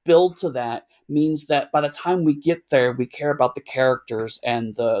we build to that means that by the time we get there, we care about the characters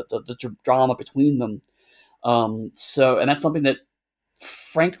and the drama between them. And that's something that,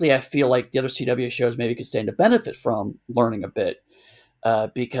 frankly, I feel like the other CW shows maybe could stand to benefit from learning a bit,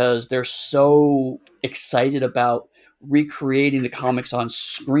 because they're so excited about recreating the comics on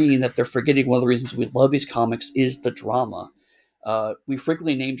screen that they're forgetting one of the reasons we love these comics is the drama. We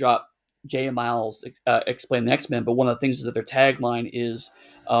frequently name drop Jay and Miles explain the X-Men, but one of the things is that their tagline is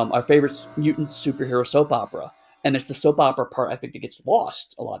our favorite mutant superhero soap opera. And it's the soap opera part, I think, that gets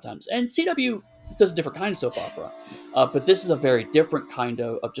lost a lot of times. And CW does a different kind of soap opera. But this is a very different kind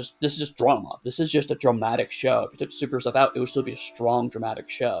of just, this is just drama. This is just a dramatic show. If you took the superhero stuff out, it would still be a strong dramatic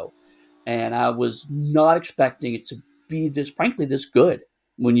show. And I was not expecting it to be frankly, this good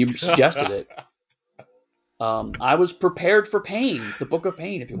when you suggested it. I was prepared for pain, the book of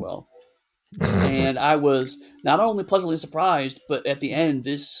pain, if you will. And I was not only pleasantly surprised, but at the end,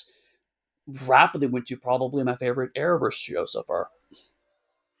 this rapidly went to probably my favorite Arrowverse show so far.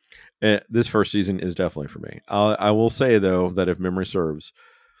 This first season is definitely for me. I will say, though, that if memory serves,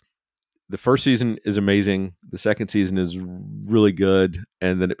 the first season is amazing. The second season is really good.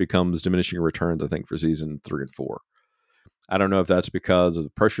 And then it becomes diminishing returns, I think, for season 3 and 4. I don't know if that's because of the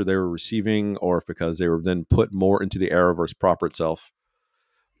pressure they were receiving or if because they were then put more into the Arrowverse proper itself.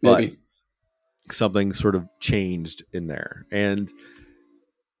 Maybe. But something sort of changed in there. And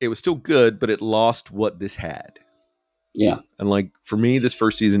it was still good, but it lost what this had. Yeah. And like, for me, this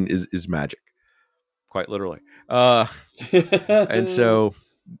first season is magic. Quite literally. And so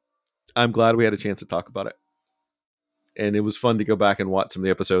I'm glad we had a chance to talk about it. And it was fun to go back and watch some of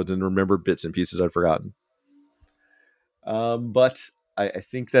the episodes and remember bits and pieces I'd forgotten. But I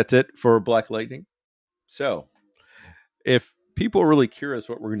think that's it for Black Lightning. So if people are really curious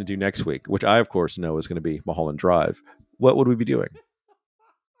what we're going to do next week, which I, of course, know is going to be Mulholland Drive, what would we be doing?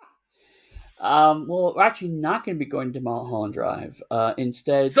 Well, we're actually not going to be going to Mulholland Drive.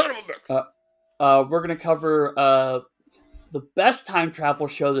 Instead, Son of a bitch! We're going to cover the best time travel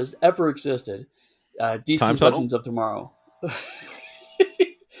show that's ever existed, DC's Legends of Tomorrow.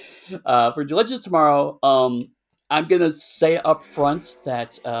 For Legends of Tomorrow, I'm going to say up front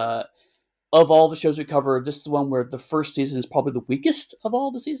that of all the shows we cover, this is the one where the first season is probably the weakest of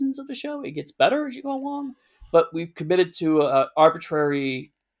all the seasons of the show. It gets better as you go along, but we've committed to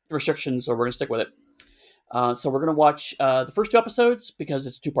arbitrary restrictions, so we're going to stick with it. So we're going to watch the first 2 episodes because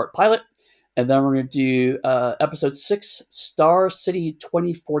it's a 2-part pilot, and then we're going to do episode 6, Star City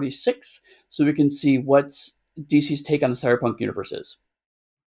 2046, so we can see what DC's take on the cyberpunk universe is.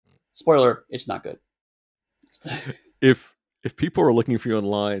 Spoiler, it's not good. If people are looking for you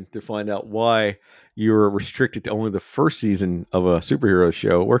online to find out why you're restricted to only the first season of a superhero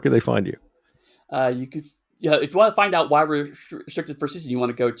show, where can they find you? You could, if you want to find out why we're restricted first season, you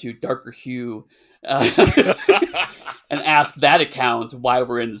want to go to Darker Hue and ask that account why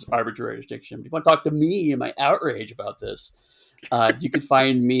we're in this arbitrary restriction. If you want to talk to me and my outrage about this, you can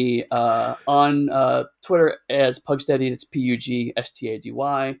find me on Twitter as Pugsteady. That's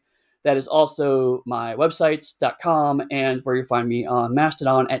PUGSTADY. That is also my websites.com and where you find me on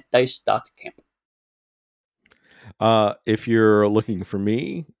Mastodon at dice.camp. If you're looking for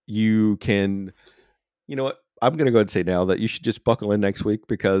me, you can, you know what? I'm going to go ahead and say now that you should just buckle in next week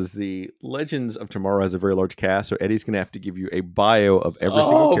because the Legends of Tomorrow has a very large cast. So Eddie's going to have to give you a bio of every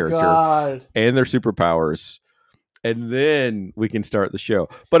single character and their superpowers. And then we can start the show.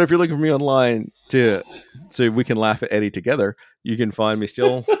 But if you're looking for me online so we can laugh at Eddie together, you can find me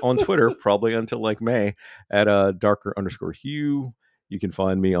still on Twitter, probably until like May, at darker_hue. You can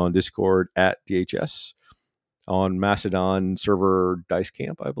find me on Discord at DHS, on Mastodon server Dice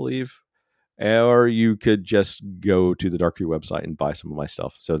Camp, I believe. Or you could just go to the Dark Hue website and buy some of my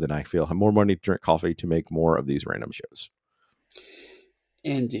stuff. So then I feel I have more money to drink coffee to make more of these random shows.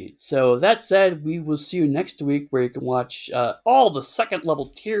 Indeed. So that said, we will see you next week where you can watch all the second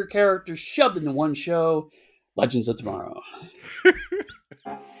level tier characters shoved into one show, Legends of Tomorrow.